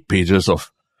write 8 pages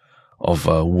of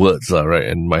words, right?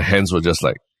 And my hands were just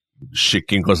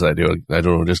shaking because they were, I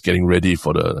don't know, just getting ready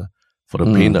for the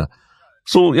pain.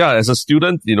 So as a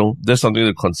student, there's something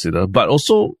to consider. But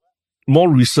also more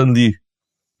recently,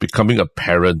 becoming a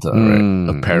parent,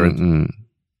 right? A parent.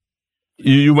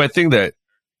 You might think that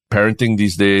parenting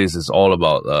these days is all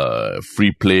about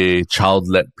free play,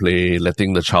 child-led play,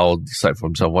 letting the child decide for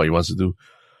himself what he wants to do.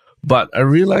 But I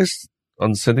realized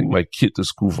on sending my kid to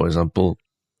school, for example,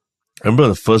 I remember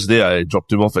the first day I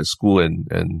dropped him off at school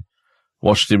and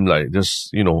watched him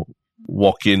just,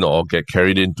 walk in or get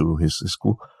carried into his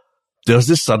school. There was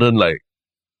this sudden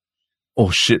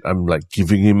oh shit, I'm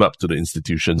giving him up to the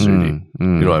institutions really. You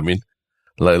know what I mean?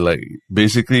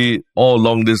 Basically all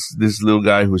along this little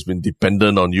guy who's been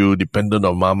dependent on you, dependent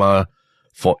on mama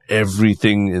for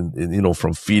everything, in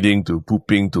from feeding to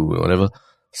pooping to whatever.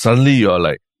 Suddenly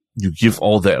you're you give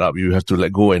all that up. You have to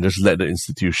let go and just let the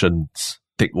institutions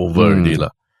take over already.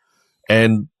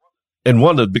 And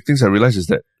one of the big things I realized is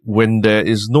that when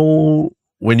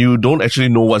you don't actually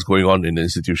know what's going on in the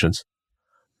institutions,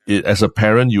 as a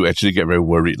parent, you actually get very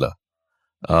worried.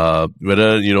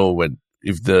 Whether,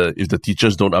 if the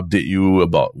teachers don't update you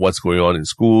about what's going on in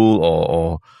school,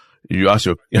 or you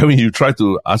you try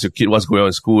to ask your kid what's going on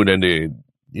in school, and then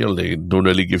they don't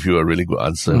really give you a really good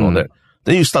answer and all that.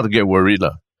 Then you start to get worried.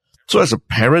 So as a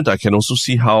parent, I can also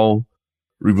see how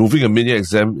removing a mini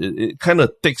exam, it kind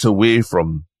of takes away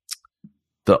from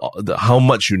the how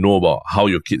much you know about how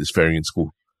your kid is faring in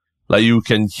school. You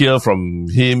can hear from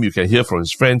him, you can hear from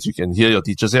his friends, you can hear your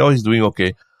teacher say, oh, he's doing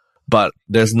okay. But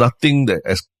there's nothing that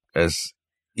as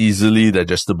easily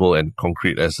digestible and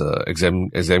concrete as exam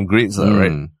grades,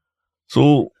 right?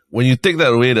 So when you take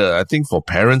that away, I think for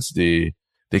parents, they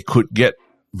could get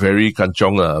very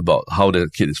kanchong about how their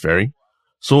kid is faring.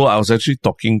 So I was actually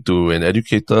talking to an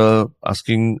educator,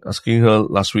 asking her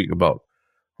last week about,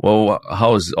 well,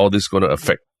 how is all this going to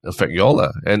affect y'all?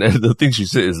 And the thing she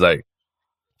said is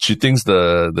she thinks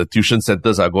the tuition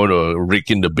centers are going to rake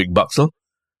in the big bucks,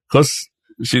 because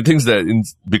she thinks that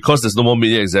because there's no more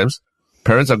mini exams,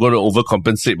 parents are going to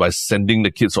overcompensate by sending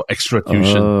the kids for extra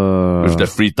tuition with their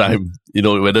free time,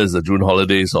 whether it's the June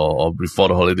holidays or before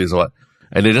the holidays or what.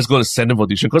 And they're just going to send them for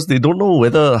tuition because they don't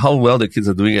know how well the kids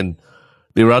are doing, and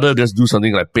they rather just do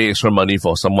something like pay extra money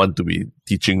for someone to be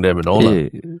teaching them and all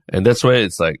that. And that's where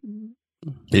it's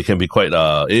it can be quite,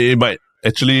 it might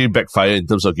actually backfire in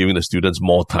terms of giving the students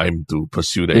more time to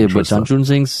pursue their interests. But Chan Chun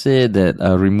Sing said that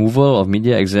removal of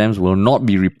media exams will not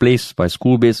be replaced by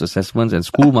school-based assessments, and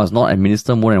school must not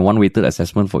administer more than one weighted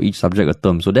assessment for each subject a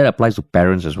term. So that applies to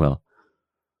parents as well.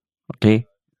 Okay?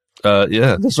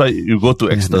 That's why you go to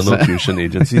external tuition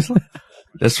agencies.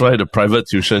 That's why the private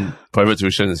tuition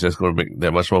is just going to make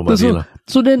that much more money.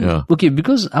 So then, okay,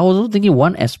 because I was also thinking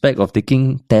one aspect of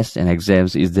taking tests and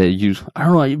exams is that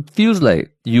it feels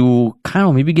like you kind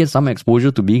of maybe get some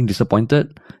exposure to being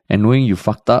disappointed and knowing you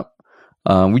fucked up,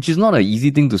 which is not an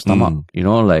easy thing to stomach,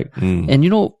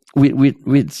 and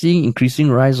with seeing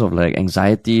increasing rise of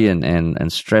anxiety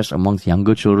and stress amongst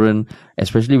younger children,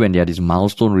 especially when there are these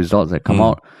milestone results that come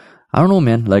out, I don't know,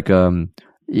 man,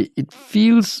 it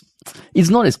feels, it's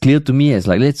not as clear to me as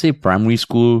let's say primary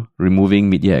school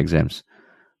removing mid-year exams.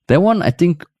 That one, I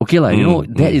think, okay,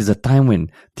 that is a time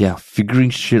when they are figuring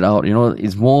shit out.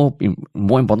 It's more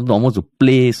important to almost to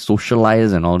play,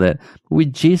 socialize and all that. But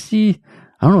with JC,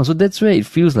 I don't know. So that's where it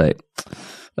feels like,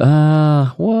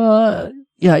 what?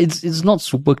 Yeah, it's not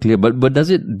super clear. But does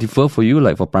it differ for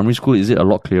you? For primary school, is it a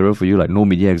lot clearer for you? No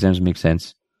mid-year exams make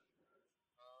sense.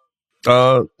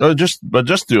 I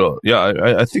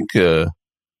think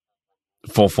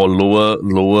for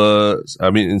lower, I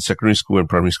mean, in secondary school and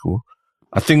primary school,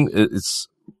 I think it's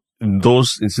in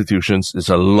those institutions, it's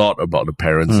a lot about the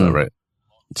parents, right?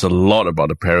 It's a lot about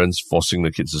the parents forcing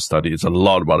the kids to study. It's a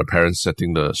lot about the parents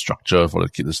setting the structure for the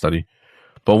kid to study.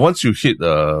 But once you hit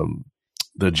the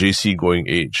JC going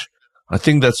age, I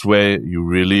think that's where you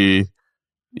really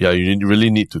really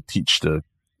need to teach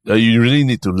you really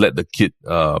need to let the kid,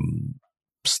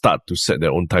 start to set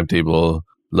their own timetable,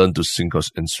 learn to sink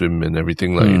and swim and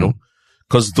everything, like, you know,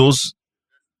 cause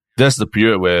that's the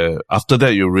period where after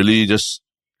that,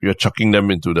 you're chucking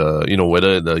them into the, you know,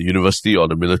 whether the university or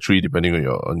the military, depending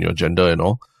on your gender and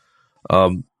all.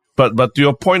 But to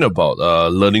your point about,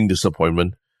 learning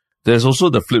disappointment, there's also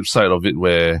the flip side of it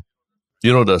where,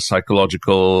 you know, the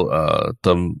psychological,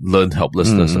 term learned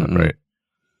helplessness, right?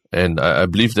 And I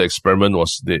believe the experiment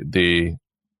was, this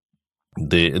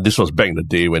was back in the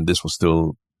day when this was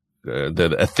still,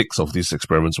 the ethics of these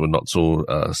experiments were not so,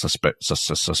 suspect,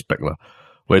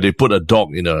 where they put a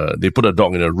dog in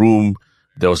a room.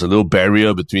 There was a little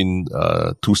barrier between,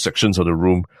 two sections of the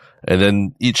room. And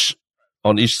then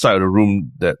on each side of the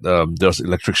room that, there was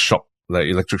electric shock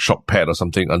pad or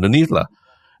something underneath lah.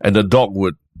 And the dog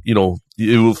would, you know,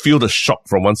 it would feel the shock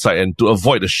from one side, and to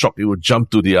avoid the shock, it would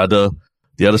jump to the other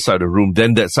side of the room.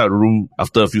 Then that side of the room,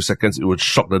 after a few seconds, it would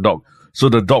shock the dog. So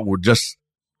the dog would just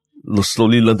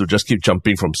slowly learn to just keep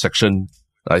jumping from section,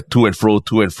 like to and fro,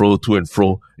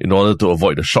 in order to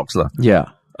avoid the shocks lah. Yeah.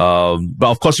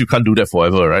 But of course you can't do that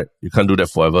forever, right? You can't do that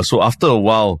forever. So after a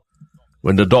while,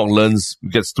 when the dog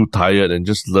gets too tired and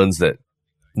just learns that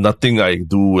nothing I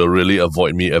do will really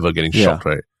avoid me ever getting shocked,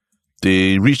 right?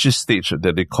 They reach this stage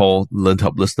that they call learned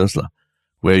helplessness lah,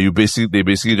 where they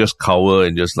basically just cower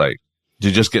and just like,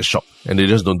 they just get shocked and they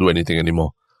just don't do anything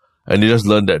anymore. And they just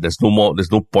learn that there's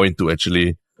no point to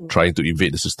actually trying to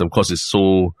evade the system because it's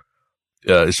so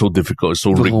difficult, it's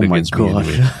so rigged against me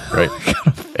anyway, right?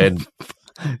 And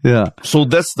yeah, so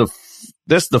that's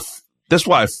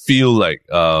why I feel like,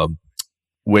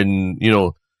 when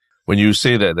you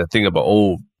say that thing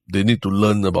about, they need to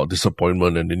learn about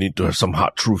disappointment and they need to have some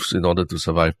hard truths in order to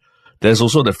survive. There's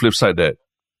also the flip side that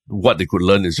what they could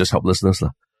learn is just helplessness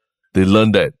lah. They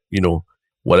learn that, you know,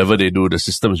 whatever they do, the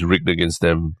system is rigged against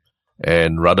them,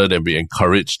 and rather than be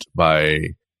encouraged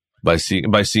by seeing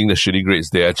the shitty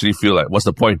grades, they actually feel like, what's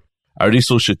the point? I already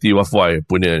so shitty, what for I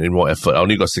put in more effort? I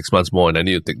only got 6 months more and I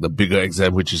need to take the bigger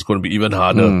exam, which is going to be even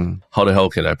harder. How the hell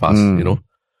can I pass? You know?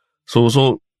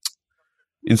 So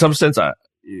in some sense,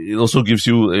 it also gives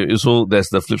you, there's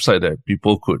the flip side that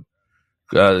people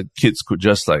kids could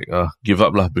just like, give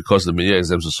up lah, because the mid-year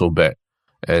exams are so bad.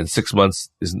 And 6 months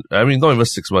not even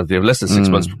 6 months. They have less than 6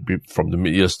 months from the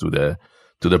mid-years to the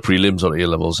prelims or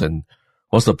A-levels. And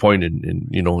what's the point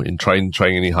in trying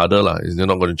any harder lah? They're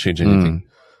not going to change anything.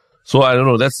 So I don't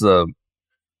know. That's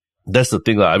the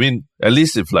thing lah. I mean, at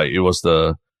least if like it was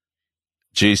the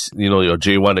your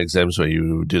J1 exams where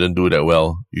you didn't do that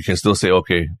well, you can still say,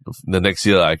 okay, the next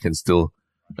year I can still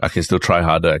try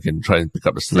harder. I can try and pick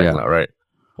up the slack lah, right?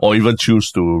 Or even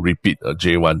choose to repeat a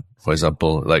J1, for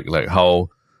example, like how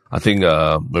I think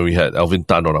when we had Alvin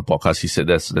Tan on our podcast, he said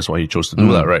that's what he chose to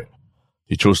do that, right?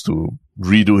 He chose to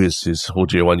redo his whole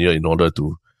J1 year in order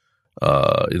to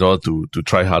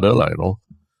try harder, like, you know.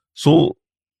 So,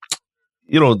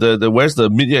 you know, whereas the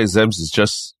mid-year exams is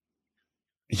just,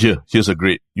 here's a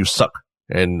grade, you suck.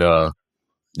 And,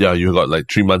 you got like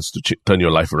 3 months to turn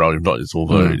your life around. If not, it's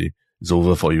over already. It's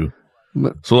over for you.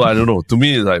 So I don't know. To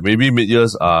me, like maybe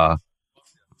mid-years are,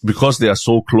 because they are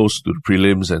so close to the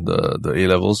prelims and the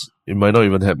A-levels, it might not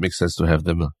even make sense to have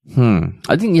them.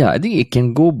 I think it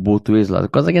can go both ways,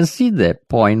 because I can see that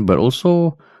point, but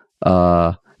also,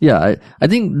 I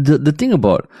think the thing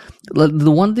about, like,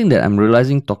 the one thing that I'm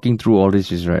realizing talking through all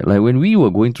this is, right, like when we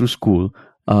were going through school,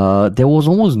 there was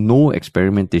almost no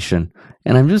experimentation.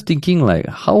 And I'm just thinking, like,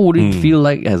 how would it feel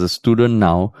like as a student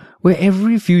now, where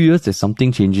every few years there's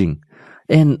something changing?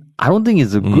 And I don't think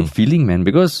it's a good feeling, man,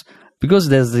 because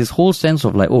there's this whole sense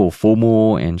of like,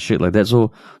 FOMO and shit like that.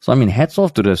 So I mean, hats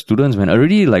off to the students, man.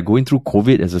 Already like going through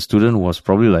COVID as a student was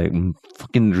probably like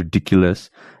fucking ridiculous.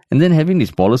 And then having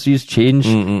these policies change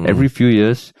every few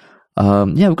years.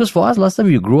 Because for us last time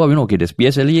you grew up, okay, there's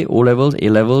PSLE, O-levels,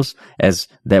 A-levels as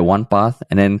that one path.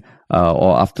 And then,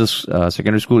 or after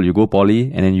secondary school, you go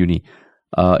poly and then uni.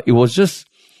 It was just,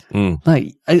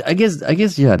 like, I guess,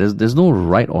 there's no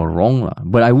right or wrong, lah.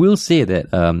 But I will say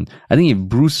that, I think if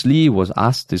Bruce Lee was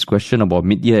asked this question about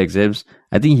mid-year exams,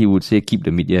 I think he would say keep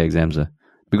the mid-year exams,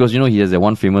 because, he has that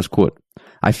one famous quote,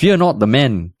 "I fear not the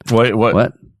man." Wait,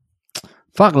 what?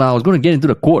 Fuck lah, I was going to get into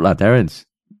the quote lah, Terrence.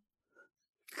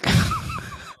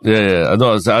 I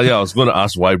was going to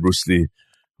ask why Bruce Lee.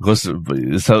 Because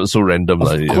it's so random.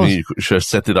 I mean, you should have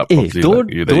set it up properly. Don't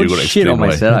shit on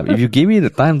my setup. If you gave me the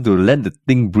time to let the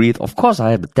thing breathe, of course I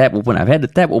have the tab open. I've had the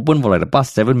tab open for like the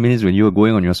past 7 minutes when you were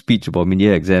going on your speech about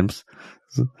mid-year exams.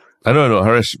 I know,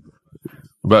 Harish.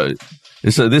 But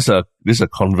this is a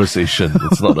conversation.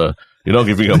 It's not You're not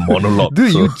giving a monologue.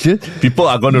 Dude, so people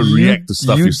are going to react to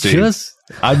stuff you say.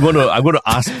 I'm going to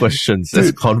ask questions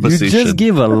as conversation. You just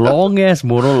gave a long ass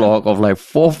monologue of like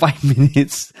 4 or 5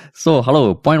 minutes. So,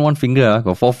 hello, point one finger.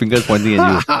 Got 4 fingers pointing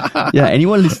at you. Yeah,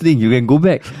 anyone listening, you can go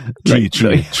back. Three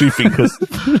fingers.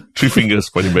 3 fingers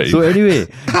pointing back at you. So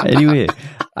anyway,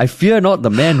 I fear not the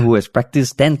man who has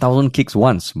practiced 10,000 kicks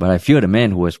once, but I fear the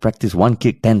man who has practiced one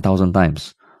kick 10,000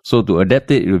 times. So to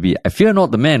adapt it, it will be, I fear not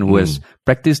the man who has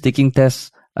practiced taking tests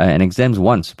and exams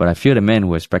once, but I fear the man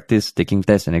who has practiced taking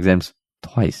tests and exams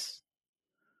twice.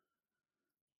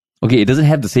 Okay, it doesn't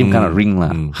have the same kind of ring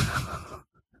lah.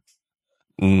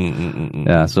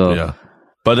 Yeah, so yeah.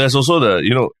 But there's also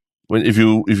the, when if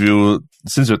you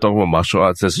since we're talking about martial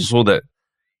arts, there's also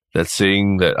that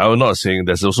saying that I will not saying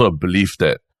there's also a belief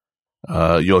that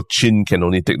your chin can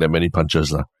only take that many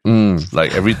punches lah.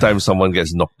 Like every time someone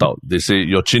gets knocked out, they say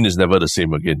your chin is never the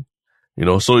same again.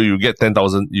 So you get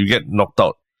 10,000, you get knocked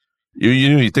out.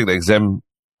 You take the exam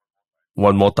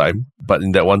one more time, but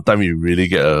in that one time you really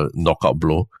get a knockout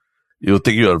blow. It'll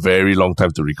take you a very long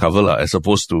time to recover lah, as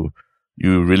opposed to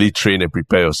you really train and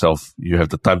prepare yourself. You have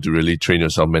the time to really train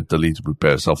yourself mentally to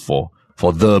prepare yourself for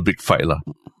the big fight lah.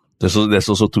 There's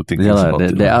also two things. Yeah,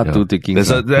 there are two thinkings.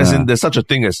 There's such a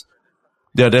thing as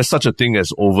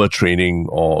overtraining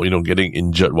or getting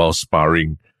injured while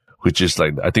sparring, which is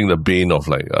like I think the bane of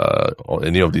like or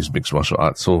any of these mixed martial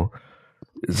arts. So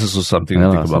it's also something to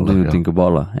think about. Something to think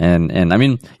about. And I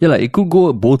mean, like it could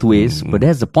go both ways, but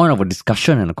that's the point of a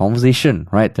discussion and a conversation,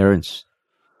 right, Terence?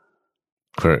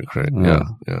 Correct. Yeah.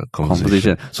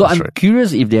 Conversation. So I'm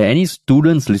curious if there are any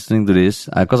students listening to this,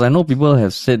 because I know people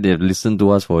have said they've listened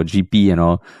to us for GP and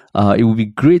all. It would be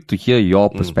great to hear your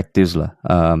perspectives,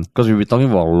 because we've been talking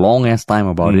for a long ass time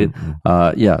about it.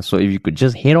 So if you could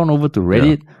just head on over to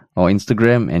Reddit or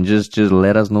Instagram and just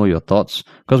let us know your thoughts,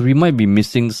 because we might be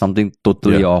missing something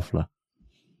totally off, lah.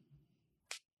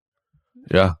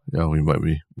 Yeah, we might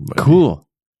be. Cool.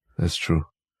 That's true.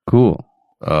 Cool.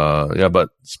 But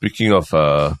speaking of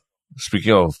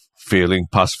failing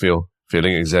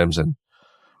exams and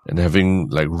having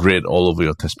like red all over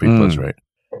your test papers, right?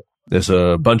 There's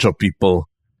a bunch of people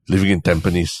living in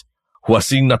Tampines who are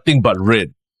seeing nothing but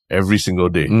red every single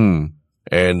day. And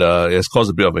it's caused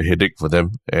a bit of a headache for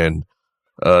them. And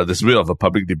there's a bit of a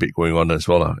public debate going on as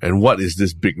well. And what is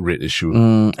this big red issue?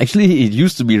 Actually, it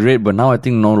used to be red, but now I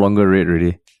think no longer red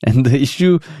already. And the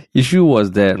issue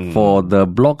was that for the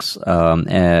blocks,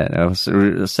 a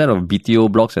set of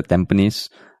BTO blocks at Tampines,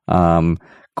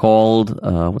 called,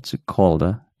 what's it called?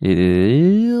 It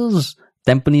is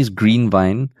Tampines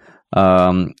Greenvine.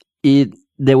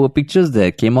 There were pictures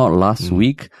that came out last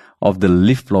week of the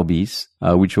lift lobbies,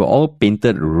 which were all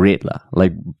painted red,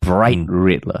 like bright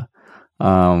red,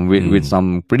 with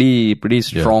some pretty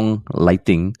strong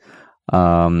lighting.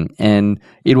 And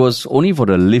it was only for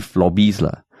the lift lobbies,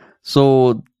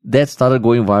 So that started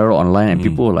going viral online and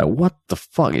people were like, what the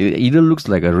fuck? It either looks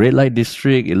like a red light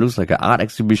district, it looks like an art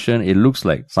exhibition, it looks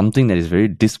like something that is very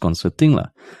disconcerting.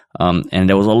 And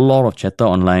there was a lot of chatter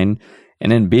online.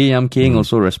 And then Bae Yam Keng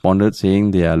also responded saying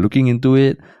they are looking into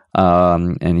it.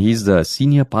 And he's the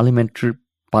senior parliamentary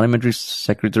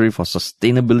secretary for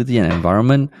sustainability and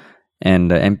environment and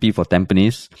the MP for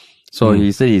Tampines. So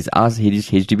he said he's asked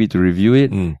HDB to review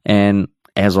it. And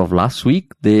as of last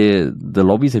week, the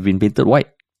lobbies have been painted white.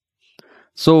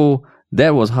 So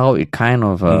that was how it kind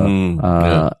of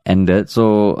ended.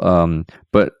 So,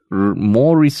 but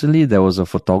more recently, there was a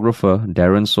photographer,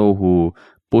 Darren So, who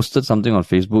posted something on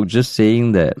Facebook just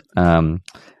saying that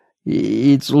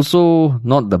it's also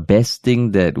not the best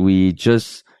thing that we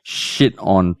just shit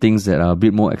on things that are a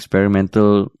bit more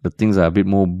experimental, the things that are a bit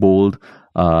more bold.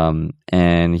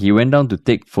 And he went down to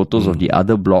take photos of the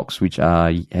other blocks which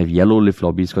have yellow lift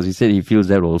lobbies, because he said he feels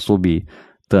that will also be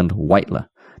turned white.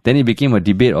 Then it became a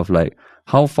debate of like,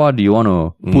 how far do you want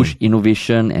to push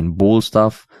innovation and bold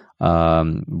stuff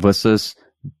versus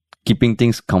keeping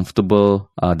things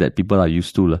comfortable that people are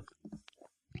used to.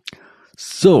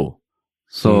 So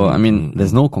I mean,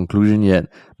 there's no conclusion yet.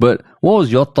 But what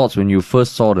was your thoughts when you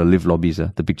first saw the lift lobbies,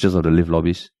 the pictures of the lift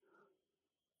lobbies?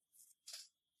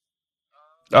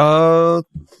 To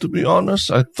be honest,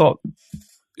 I thought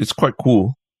it's quite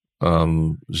cool.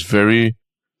 It's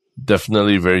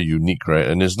definitely very unique, right?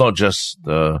 And it's not just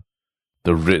the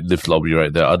red lift lobby,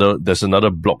 right? There's another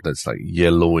block that's like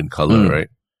yellow in color, right?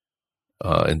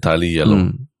 Entirely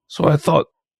yellow. So I thought,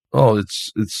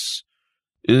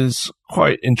 it's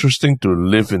quite interesting to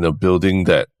live in a building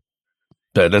that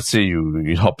let's say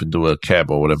you hop into a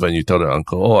cab or whatever and you tell the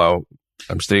uncle,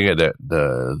 I'm staying at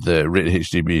the red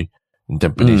HDB in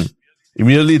Tampines.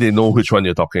 Immediately they know which one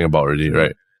you're talking about already,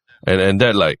 right? And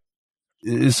that like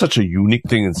it's such a unique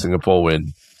thing in Singapore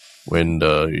when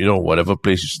the whatever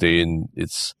place you stay in,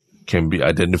 can be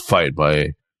identified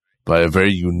by a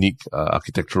very unique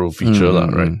architectural feature,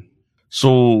 right?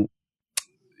 So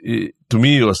to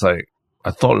me, it was like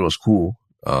I thought it was cool.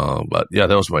 But yeah,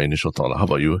 that was my initial thought. How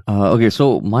about you? Okay,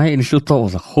 so my initial thought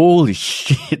was like, holy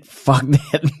shit, fuck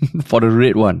that for the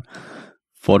red one.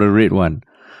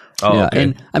 Oh, Yeah, okay.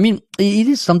 and I mean, it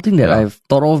is something that I've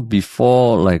thought of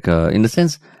before, like, in the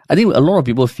sense, I think a lot of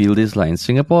people feel this, like in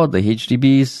Singapore, the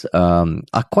HDBs,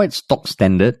 are quite stock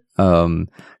standard.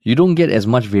 You don't get as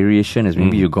much variation as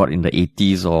maybe you got in the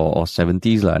 80s or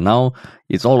 70s. Like now,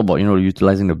 it's all about,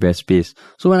 utilizing the best space.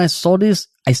 So when I saw this,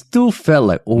 I still felt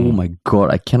like, oh my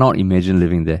God, I cannot imagine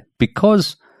living there.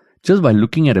 Because just by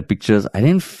looking at the pictures,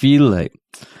 I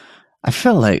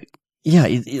felt like, yeah,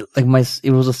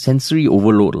 it was a sensory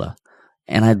overload, lah.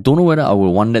 And I don't know whether I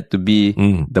would want that to be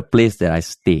the place that I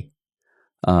stay.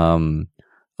 Yeah.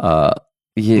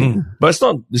 But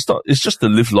it's just the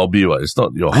lift lobby, right? It's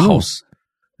not your house.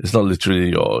 It's not literally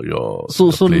your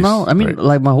So place, now, I mean, right?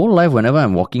 like my whole life, whenever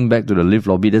I'm walking back to the lift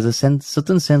lobby, there's a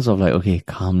certain sense of like, okay,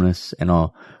 calmness and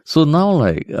all. So now,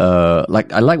 like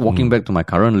I like walking back to my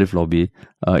current lift lobby.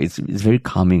 It's very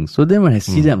calming. So then when I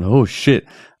see them, oh shit,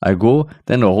 I go,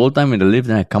 then the whole time in the lift,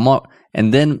 then I come out,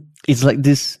 and then it's like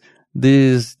this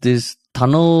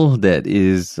tunnel that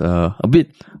is, a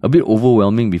bit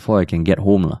overwhelming before I can get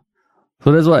home, lah.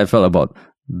 So that's what I felt about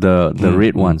the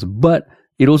red ones. But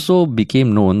it also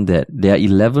became known that there are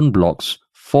 11 blocks.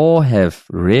 4 have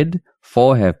red,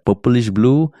 4 have purplish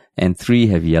blue, and 3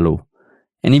 have yellow.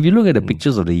 And if you look at the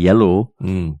pictures of the yellow,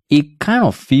 it kind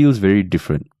of feels very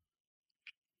different.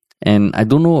 And I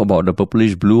don't know about the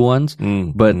purplish blue ones,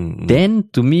 but then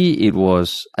to me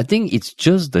I think it's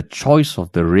just the choice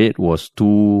of the red was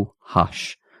too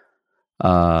harsh.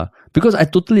 Because I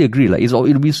totally agree, like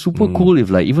it'll be super cool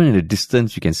if like even in the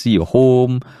distance you can see your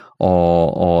home,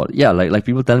 or yeah, like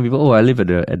people telling people, oh, I live at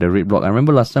the red block. I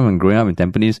remember last time when growing up in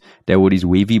Tampines, there were these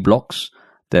wavy blocks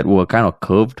that were kind of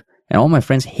curved, and all my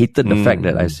friends hated the fact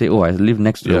that I say, oh, I live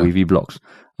next to the wavy blocks.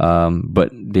 But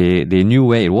they knew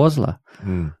where it was, lah.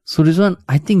 So this one,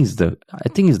 I think is the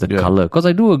color, because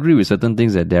I do agree with certain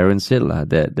things that Darren said, lah,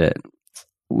 that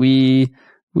we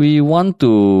want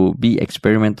to be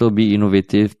experimental, be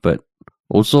innovative, but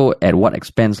also at what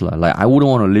expense, lah? Like I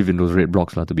wouldn't want to live in those red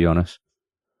blocks, lah, to be honest.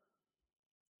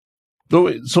 So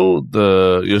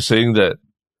you're saying that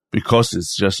because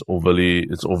it's just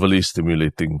overly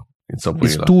stimulating in some way.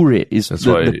 It's too red.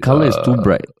 The color is too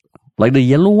bright. Like the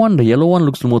yellow one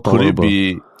looks more tolerable. Could it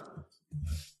be?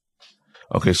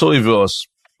 Okay, so if it was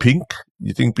pink,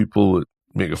 you think people would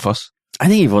make a fuss? I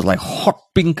think if it was like hot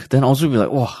pink, then also be like,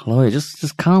 oh, Lloyd,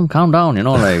 just calm down,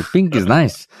 like pink is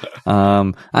nice.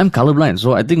 I'm colorblind,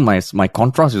 so I think my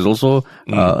contrast is also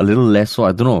a little less. So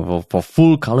I don't know, for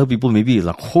full color people, maybe it's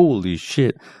like, holy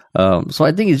shit. So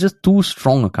I think it's just too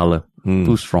strong a color,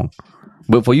 too strong.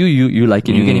 But for you like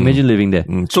it. You can imagine living there.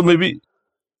 So maybe.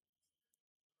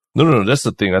 No, that's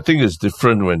the thing. I think it's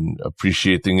different when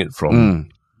appreciating it from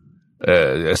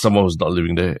as someone who's not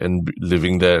living there and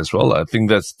living there as well. I think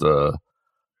that's the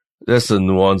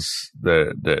nuance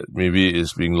that maybe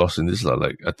is being lost in this.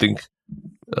 Like, I think,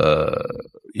 I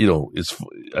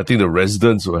think the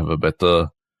residents will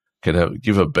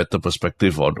give a better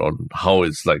perspective on how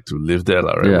it's like to live there,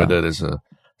 right? Yeah. Whether there's a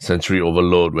sensory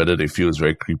overload, whether they feel it's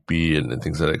very creepy and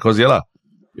things like that. Cause it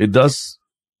does,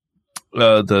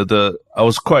 I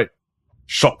was quite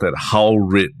shocked at how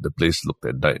red the place looked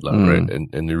at night, right?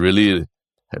 And it really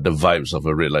had the vibes of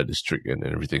a red light district and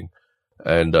everything.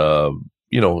 And,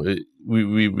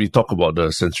 we talk about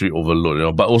the sensory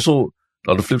overload, but also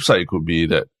on the flip side, it could be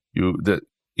that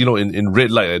in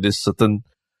red light, like this certain,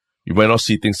 you might not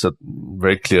see things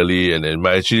very clearly, and it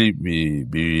might actually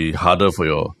be harder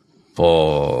for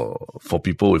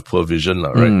people with poor vision,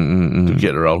 right? To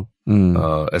get around,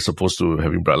 as opposed to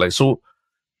having bright light. So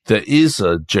there is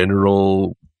a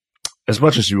general, as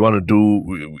much as you want to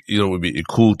do, it would be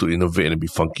cool to innovate and be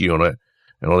funky on it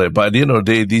and all that. But at the end of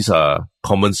the day, these are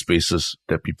common spaces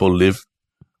that people live,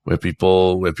 where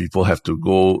people have to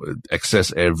go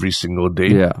access every single day.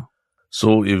 Yeah.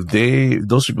 So if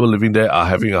those people living there are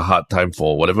having a hard time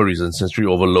for whatever reason, sensory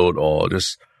overload, or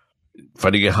just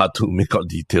finding it hard to make out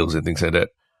details and things like that,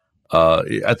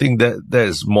 I think that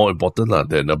is more important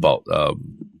than about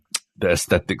the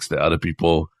aesthetics that other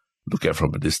people look at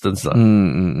from a distance.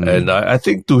 And I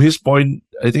think to his point,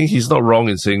 I think he's not wrong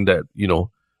in saying that,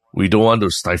 we don't want to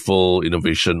stifle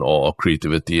innovation or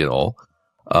creativity and all.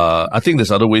 I think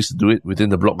there's other ways to do it within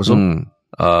the block also.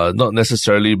 Not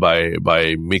necessarily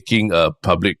by making a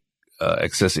public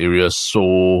access area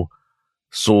so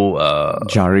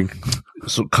Jarring.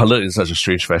 so colored in such a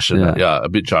strange fashion. A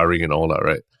bit jarring and all that,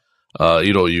 right?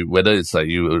 Whether it's like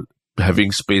you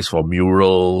having space for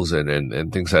murals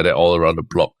and things like that all around the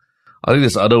block. I think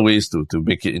there's other ways to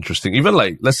make it interesting. Even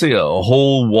like, let's say a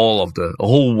whole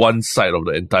one side of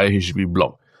the entire HDB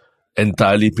block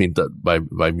entirely painted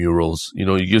by murals. You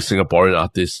give Singaporean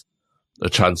artists a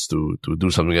chance to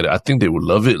do something like that. I think they would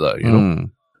love it,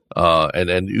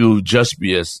 and it'll just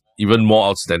be as even more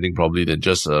outstanding probably than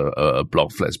just a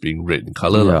block flats being red in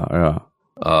color.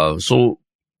 I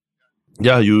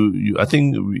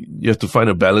think you have to find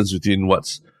a balance between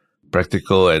what's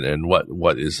practical and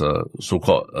what is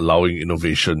so-called allowing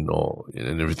innovation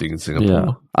and everything in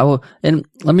Singapore. I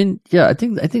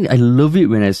think I love it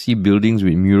when I see buildings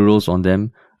with murals on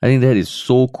them. I think that is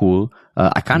so cool.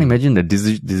 I can't imagine the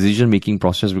decision-making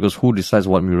process because who decides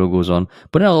what mural goes on.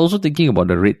 But then I was also thinking about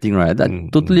the red thing, right? I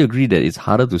totally agree that it's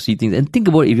harder to see things. And think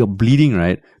about it, if you're bleeding,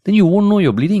 right? Then you won't know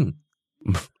you're bleeding.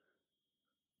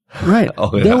 Right.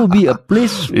 There will be a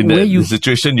place in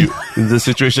the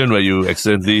situation where you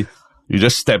accidentally you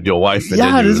just stabbed your wife and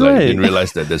then you didn't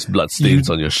realize that there's blood stains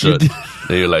on your shirt.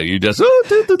 Then you just go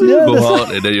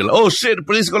out and then you're like, oh shit, the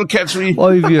police are gonna catch me.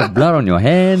 Or if you have blood on your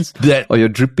hands or you're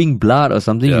dripping blood or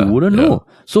something, you wouldn't know.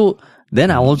 So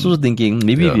then I'm also thinking,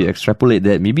 maybe if you extrapolate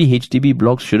that, maybe HDB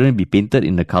blocks shouldn't be painted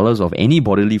in the colors of any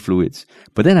bodily fluids.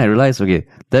 But then I realized, okay,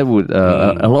 that would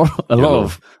a lot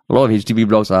of HDB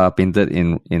blocks are painted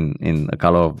in a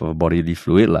color of bodily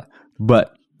fluid lah.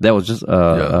 But that was just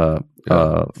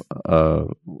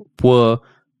poor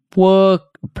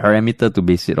parameter to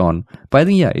base it on. But I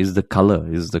think it's the color.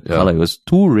 Color. It was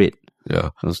too red.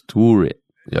 Yeah. It was too red.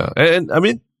 Yeah. And I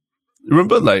mean,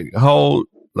 remember like how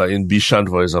like in Bishan,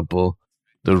 for example,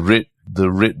 the red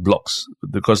blocks,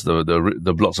 because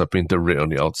the blocks are painted red on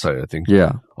the outside, I think.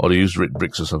 Yeah. Or they use red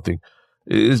bricks or something.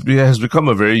 It has become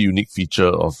a very unique feature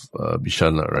of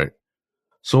Bishan, right?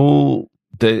 So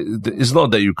it's not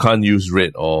that you can't use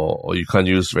red or you can't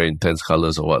use very intense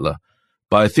colors or what lah.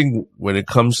 But I think when it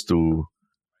comes to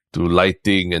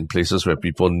lighting and places where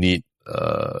people there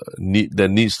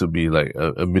needs to be like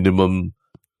a minimum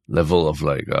level of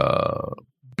like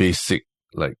basic,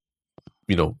 like,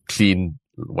 clean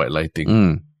white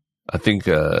lighting. I think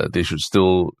they should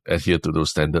still adhere to those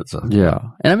standards. Yeah.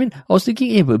 And I mean, I was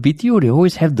thinking, but BTO, they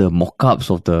always have the mock-ups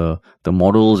of the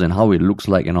models and how it looks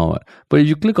like and all that. But if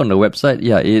you click on the website,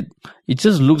 it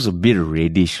just looks a bit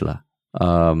reddish lah.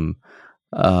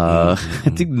 I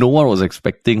think no one was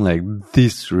expecting like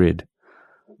this red.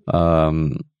 But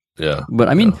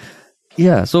I mean,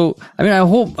 so I mean, I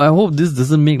hope this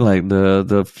doesn't make like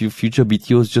the future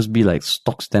BTOs just be like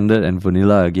stock standard and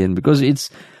vanilla again, because it's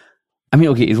one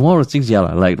of those things,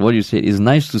 like what you said, it's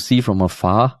nice to see from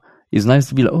afar. It's nice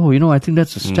to be like, I think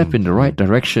that's a step in the right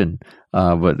direction.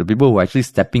 But the people who are actually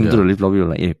stepping into the lift lobby are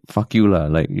like, hey, fuck you lah,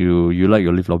 like you like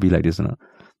your lift lobby like this or not.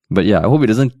 But I hope it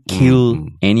doesn't kill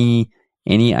any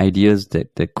ideas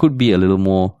that could be a little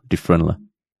more different lah.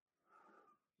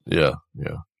 Yeah,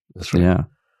 that's right. Yeah.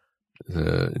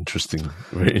 Very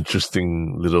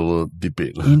interesting little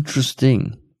debate.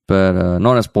 Interesting, but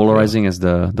not as polarizing as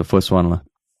the first one lah.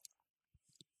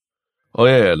 Oh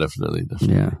yeah, definitely.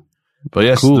 Yeah. But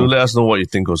yes, cool. Do let us know what you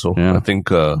think also. Yeah. I think,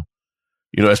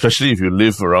 especially if you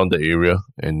live around the area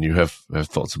and you have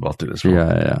thoughts about it as well.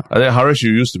 Yeah. I think Harish,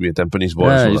 you used to be a Tampines boy.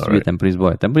 Yeah, I used to be a Tampines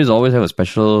boy. Tampines always have a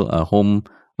special home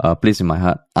place in my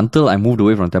heart until I moved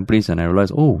away from Tampines and I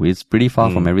realized, it's pretty far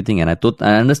from everything. And I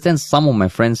understand some of my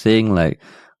friends saying like,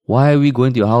 why are we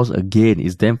going to your house again?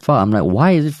 It's damn far. I'm like,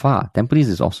 why is it far? Tampines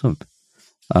is awesome.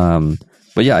 But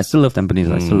I still love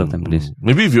Tampines.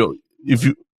 Maybe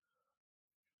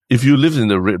if you lived in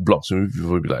the red blocks, maybe people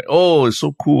would be like, oh, it's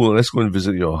so cool. Let's go and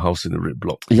visit your house in the red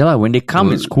block. Yeah, when they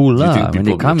come, it's cool lah. When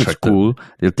they come, it's cool.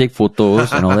 They'll take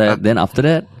photos and all that. Then after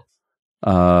that,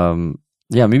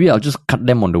 maybe I'll just cut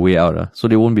them on the way out, so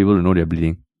they won't be able to know they're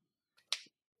bleeding.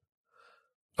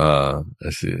 I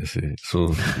see. So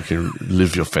you can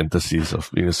live your fantasies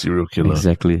of being a serial killer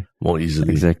more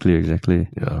easily. Exactly.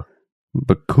 Yeah.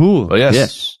 But cool. But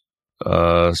yes.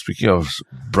 Speaking of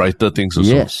brighter things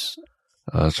also. Yes.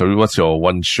 Sorry, what's your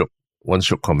one shot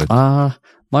comment?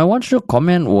 My one shot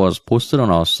comment was posted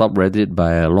on our subreddit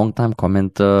by a long-time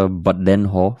commenter, But Then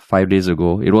Ho, 5 days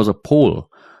ago. It was a poll,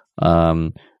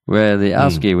 where they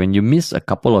asked, when you miss a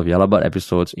couple of Yalabat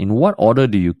episodes, in what order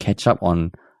do you catch up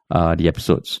on the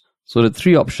episodes? So the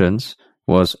three options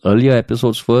was earlier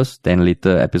episodes first, then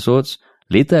later episodes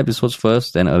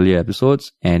first, then earlier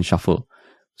episodes, and shuffle.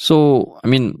 So, I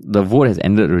mean, the vote has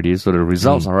ended already, so the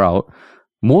results are out.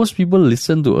 most people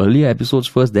listen to earlier episodes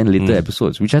first, then later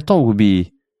episodes, which I thought would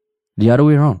be the other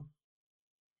way around.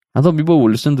 I thought people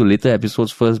would listen to later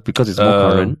episodes first because it's more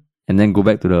current, and then go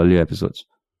back to the earlier episodes.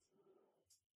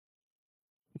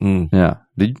 Yeah.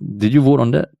 Did you vote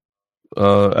on that?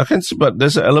 I can see, but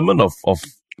there's an element of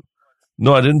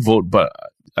no, I didn't vote, but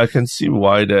I can see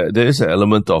why there is an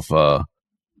element of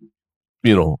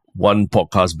one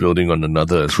podcast building on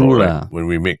another as well, right? When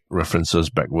we make references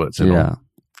backwards and all.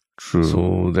 True.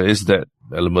 So there is that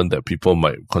element that people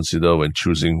might consider when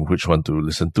choosing which one to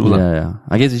listen to. Yeah.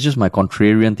 I guess it's just my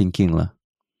contrarian thinking.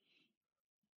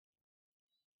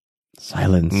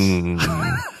 Silence.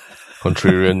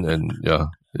 Contrarian and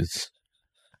it's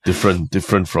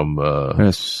different from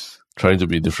yes. Trying to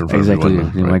be different from exactly.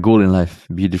 everyone. Right? My goal in life,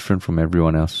 be different from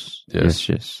everyone else.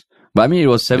 Yes. But I mean, it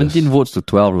was 17 votes to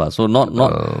 12 so not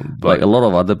like a lot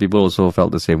of other people also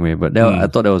felt the same way. But I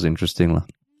thought that was interesting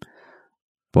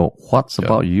But what's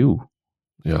about you?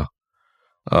 Yeah.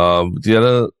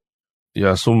 The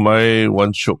other, so my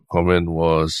one shock comment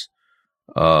was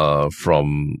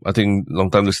from, I think,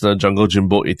 long-time listener Jungle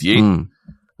Jimbo 88,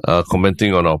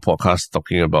 commenting on our podcast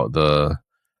talking about the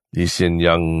Lee Hsien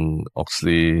Yang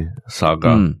Oxley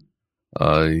saga.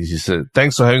 He said,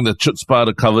 thanks for having the chutzpah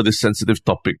to cover this sensitive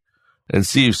topic and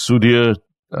see if Sudhir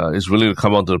is willing to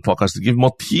come onto the podcast to give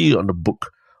more tea on the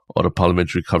book or the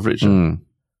parliamentary coverage.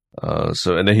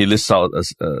 So, and then he lists out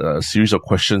a series of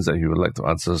questions that he would like to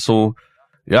answer. So,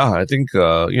 I think,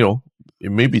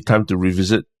 it may be time to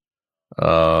revisit,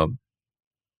 another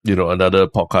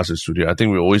podcast in studio. I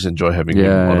think we always enjoy having him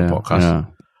on the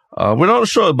podcast. We're not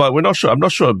sure. I'm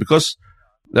not sure because,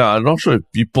 I'm not sure if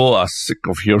people are sick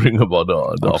of hearing about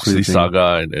the Oxley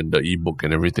saga and the ebook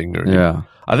and everything. Already. Yeah.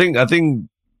 I think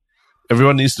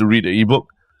everyone needs to read the ebook.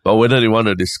 But whether they want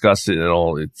to discuss it and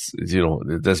all, it's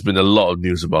there's been a lot of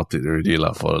news about it already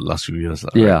for the last few years.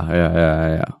 Right?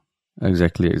 Yeah.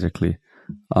 Exactly.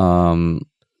 So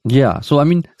I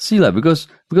mean, see because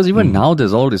even now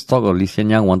there's all this talk of Lee Hsien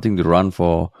Yang wanting to run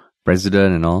for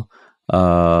president and all.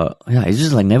 It's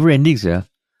just like never ending,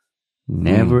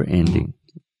 never ending.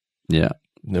 Yeah,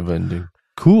 never ending.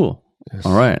 Cool. Yes.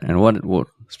 All right. And what?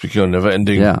 Speaking of never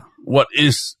ending, what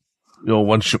is your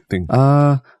one shook thing?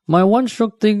 My one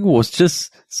shook thing was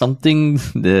just something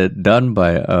that done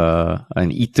by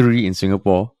an eatery in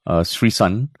Singapore, Sri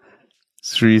Sun.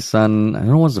 I don't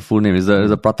know what's the full name. It's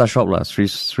a prata shop Sri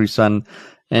Sun.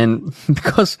 And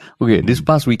because this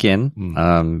past weekend,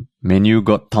 Menu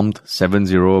got thumped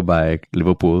 7-0 by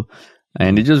Liverpool,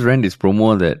 and they just ran this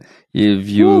promo that if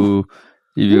you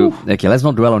okay, let's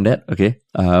not dwell on that, okay?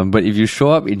 But if you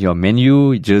show up in your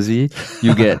Menu jersey,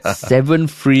 you get 7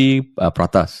 free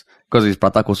pratas. Because it's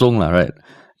prata kosong right?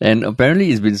 And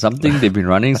apparently it's been something they've been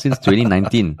running since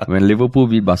 2019 when Liverpool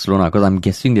beat Barcelona, because I'm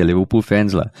guessing they're Liverpool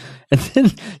fans And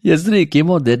then yesterday it came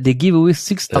out that they gave away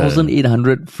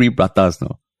 6,800 free pratas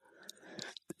now.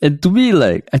 And to me,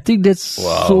 I think that's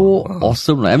so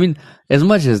awesome. I mean, as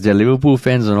much as they're Liverpool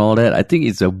fans and all that, I think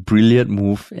it's a brilliant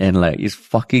move and it's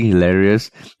fucking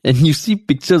hilarious. And you see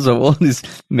pictures of all these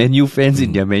Menu fans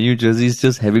in their Menu jerseys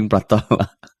just having prata.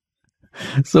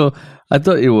 So I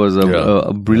thought it was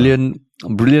a brilliant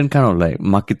kind of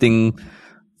marketing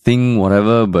thing,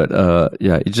 whatever. But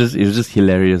it was just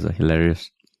hilarious. Hilarious.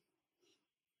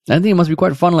 I think it must be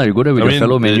quite fun. You go there with your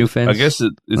fellow Menu fans. I guess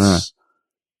it's.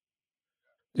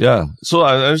 Yeah. So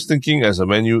I was thinking, as a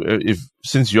Menu,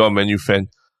 since you're a Menu fan,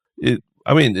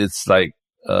 it's like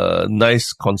a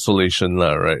nice consolation,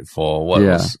 right, for what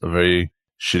was a very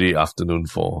shitty afternoon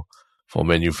for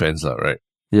Menu fans, right?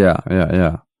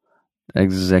 Yeah.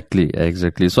 Exactly.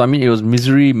 So I mean, it was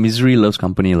misery loves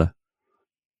company,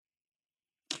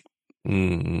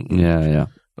 Yeah.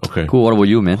 Okay. Cool. What about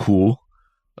you, man? Cool.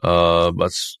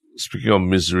 But speaking of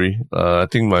misery, I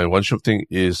think my one shock thing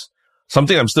is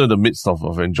something I'm still in the midst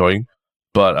of enjoying,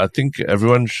 but I think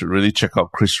everyone should really check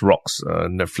out Chris Rock's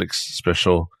Netflix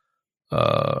special,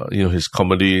 his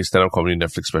stand-up comedy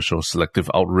Netflix special, Selective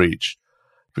Outrage,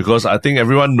 because I think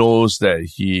everyone knows that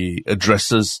he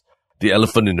addresses the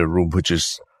elephant in the room, which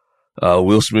is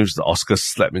Will Smith's the Oscar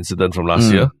slap incident from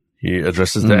last year. He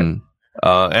addresses that.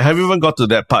 I haven't even got to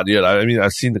that part yet. I mean,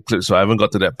 I've seen the clip, so I haven't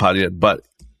got to that part yet, but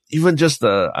even just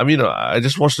I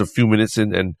just watched a few minutes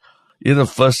in, and in the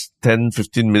first 10,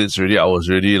 15 minutes already, I was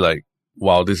really like,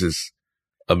 wow, this is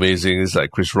amazing. It's like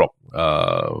Chris Rock,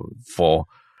 and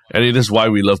it is why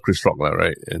we love Chris Rock,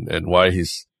 right? And why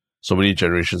so many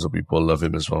generations of people love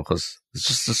him as well, because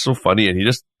it's just so funny, and he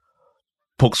just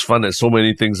pokes fun at so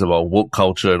many things about woke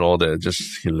culture and all that.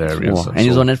 Just hilarious. And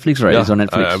he's on Netflix, right? Yeah, he's on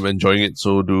Netflix. I'm enjoying it,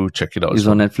 so do check it out. He's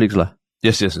on Netflix,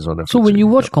 Yes, it's on Netflix. So when you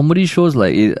already. watch comedy shows,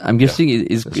 like I'm guessing,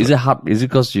 is it hard? Is it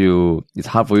because it's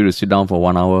hard for you to sit down for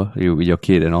 1 hour with your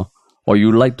kid and all, or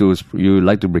you like to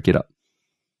break it up?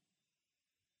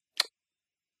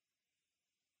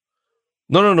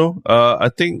 No. I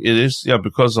think it is,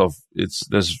 because of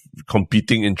there's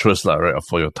competing interests, right,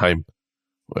 for your time,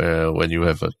 when you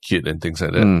have a kid and things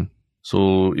like that.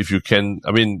 So if you can,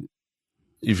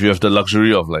 if you have the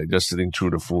luxury of like just sitting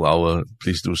through the full hour,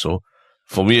 please do so.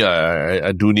 For me,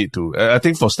 I do need to. I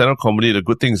think for stand-up comedy, the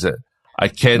good thing is that I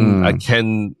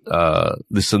can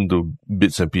listen to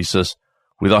bits and pieces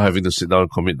without having to sit down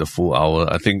and commit the full hour.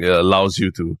 I think it allows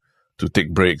you to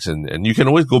take breaks, and you can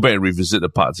always go back and revisit the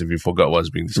parts if you forgot what's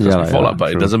being discussed before. But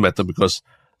true. It doesn't matter because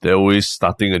they're always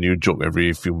starting a new joke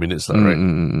every few minutes, right?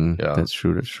 Yeah, that's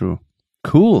true.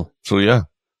 Cool. So yeah,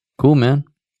 cool, man.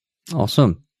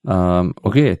 Awesome.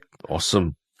 Okay.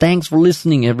 Awesome. Thanks for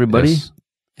listening, everybody. Yes.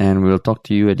 And we'll talk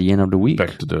to you at the end of the week.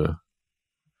 Back to the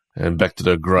grind. Back to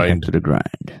the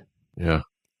grind. Yeah.